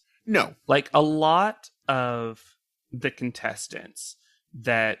moments. No. A lot of the contestants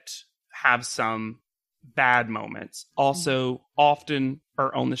that have some bad moments also often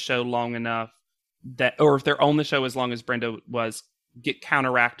are on the show long enough that, or if they're on the show as long as Brenda was, get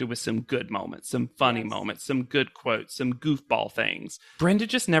counteracted with some good moments, some funny moments, some good quotes, some goofball things. Brenda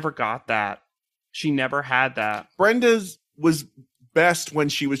just never got that. She never had that. Brenda's was best when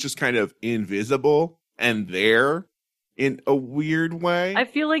she was just kind of invisible and there in a weird way. I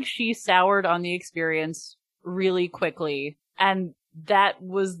feel like she soured on the experience really quickly, and that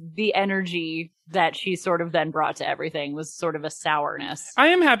was the energy that she sort of then brought to everything, was sort of a sourness. I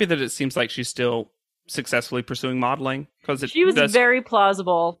am happy that it seems like she's still successfully pursuing modeling. Because She was very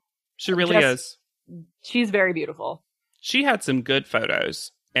plausible. She really is. She's very beautiful. She had some good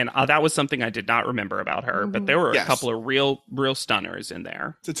photos. And that was something I did not remember about her. But there were a couple of real stunners in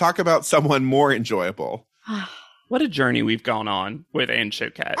there. To talk about someone more enjoyable. What a journey we've gone on with Anne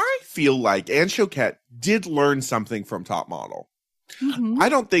Choquette. I feel like Anne Choquette did learn something from Top Model. Mm-hmm. I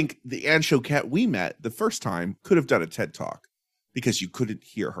don't think the Anne Choquette we met the first time could have done a TED Talk because you couldn't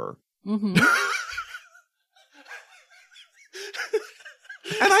hear her. Mm-hmm.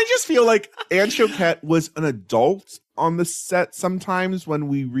 And I just feel like Anne Choquette was an adult on the set sometimes when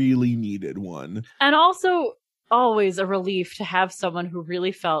we really needed one. And also always a relief to have someone who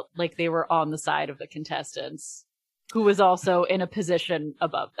really felt like they were on the side of the contestants, who was also in a position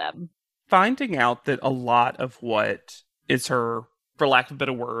above them. Finding out that a lot of what is her, for lack of a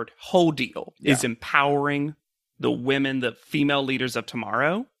better word, whole deal is empowering the women, the female leaders of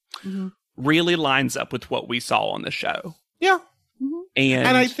tomorrow, really lines up with what we saw on the show. Yeah.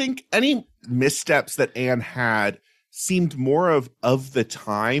 And I think any missteps that Anne had seemed more of the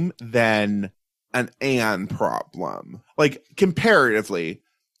time than an Anne problem. Like, comparatively,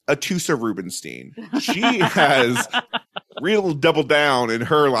 Atusa Rubinstein. She has real double down in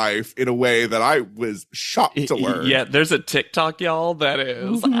her life in a way that I was shocked to learn. Yeah, there's a TikTok, y'all, that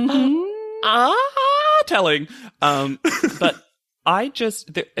is telling. But I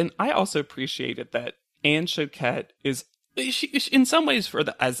I also appreciated that Anne Choquette is, she, in some ways,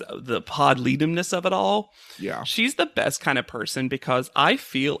 as the pod leadumness of it all, she's the best kind of person because I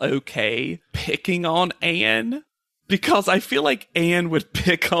feel okay picking on Anne because I feel like Anne would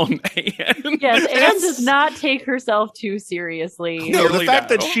pick on Anne. Yes, Anne does not take herself too seriously. No, the fact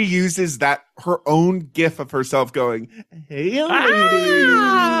that she uses her own gif of herself going, "Hey,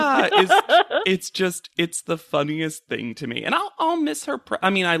 lady," it's the funniest thing to me, and I'll miss her. I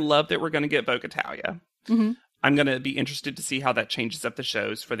mean, I love that we're going to get Vogue Italia. Mm-hmm. I'm going to be interested to see how that changes up the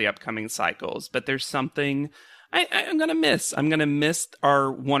shows for the upcoming cycles. But there's something I'm going to miss. I'm going to miss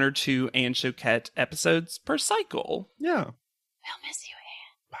our 1 or 2 Anne Choquette episodes per cycle. Yeah. We'll miss you,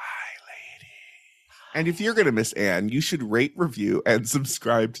 Anne. Bye, lady. And if you're going to miss Anne, you should rate, review, and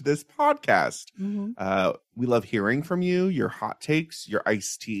subscribe to this podcast. Mm-hmm. We love hearing from you, your hot takes, your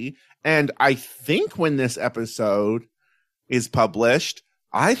iced tea. And I think when this episode is published,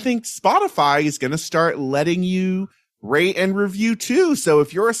 I think Spotify is going to start letting you rate and review too. So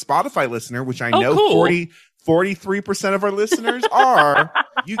if you're a Spotify listener, which I know cool. 43% of our listeners are,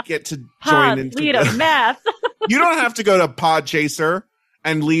 you get to join into math. You don't have to go to Podchaser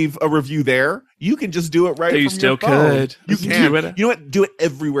and leave a review there. You can just do it right from you still your phone. could. You can. Do it. You know what? Do it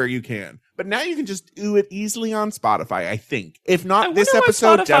everywhere you can. But now you can just do it easily on Spotify, I think. If not, this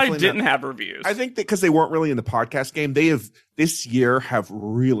episode Spotify definitely didn't have reviews. I think that because they weren't really in the podcast game, they have this year have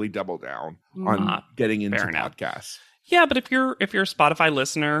really doubled down on getting into podcasts. Yeah, but if you're a Spotify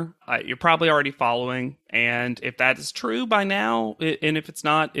listener, you're probably already following, and if that is true by now, and if it's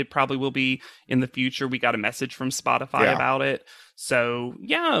not, it probably will be in the future. We got a message from Spotify about it, so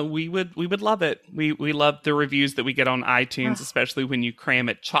yeah, we would love it. We love the reviews that we get on iTunes, especially when you cram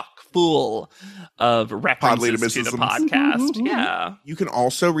it chock full of references to the podcast. Yeah, you can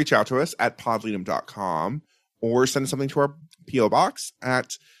also reach out to us at podleadum.com or send something to our PO box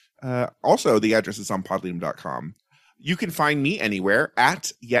at. Also, the address is on podleadum.com. You can find me anywhere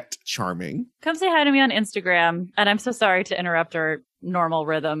at Yet Charming. Come say hi to me on Instagram. And I'm so sorry to interrupt our normal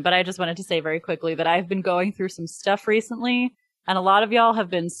rhythm, but I just wanted to say very quickly that I've been going through some stuff recently. And a lot of y'all have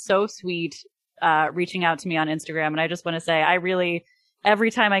been so sweet reaching out to me on Instagram. And I just want to say,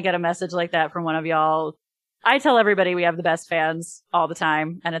 every time I get a message like that from one of y'all, I tell everybody we have the best fans all the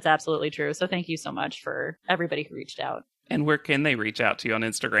time. And it's absolutely true. So thank you so much for everybody who reached out. And where can they reach out to you on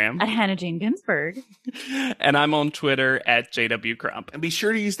Instagram? At Hannah Jane Ginsburg. And I'm on Twitter at JW Crump. And be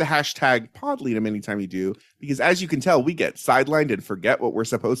sure to use the hashtag PodLeadum anytime you do, because as you can tell, we get sidelined and forget what we're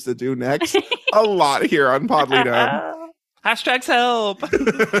supposed to do next a lot here on PodLeadum. Hashtags help.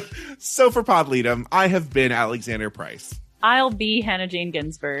 So for PodLeadum, I have been Alexander Price. I'll be Hannah Jane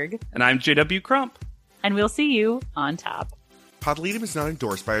Ginsburg. And I'm JW Crump. And we'll see you on top. PodLeadum is not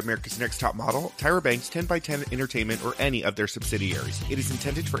endorsed by America's Next Top Model, Tyra Banks, 10x10 Entertainment, or any of their subsidiaries. It is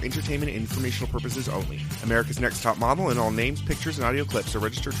intended for entertainment and informational purposes only. America's Next Top Model and all names, pictures, and audio clips are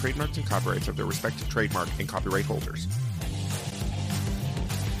registered trademarks and copyrights of their respective trademark and copyright holders.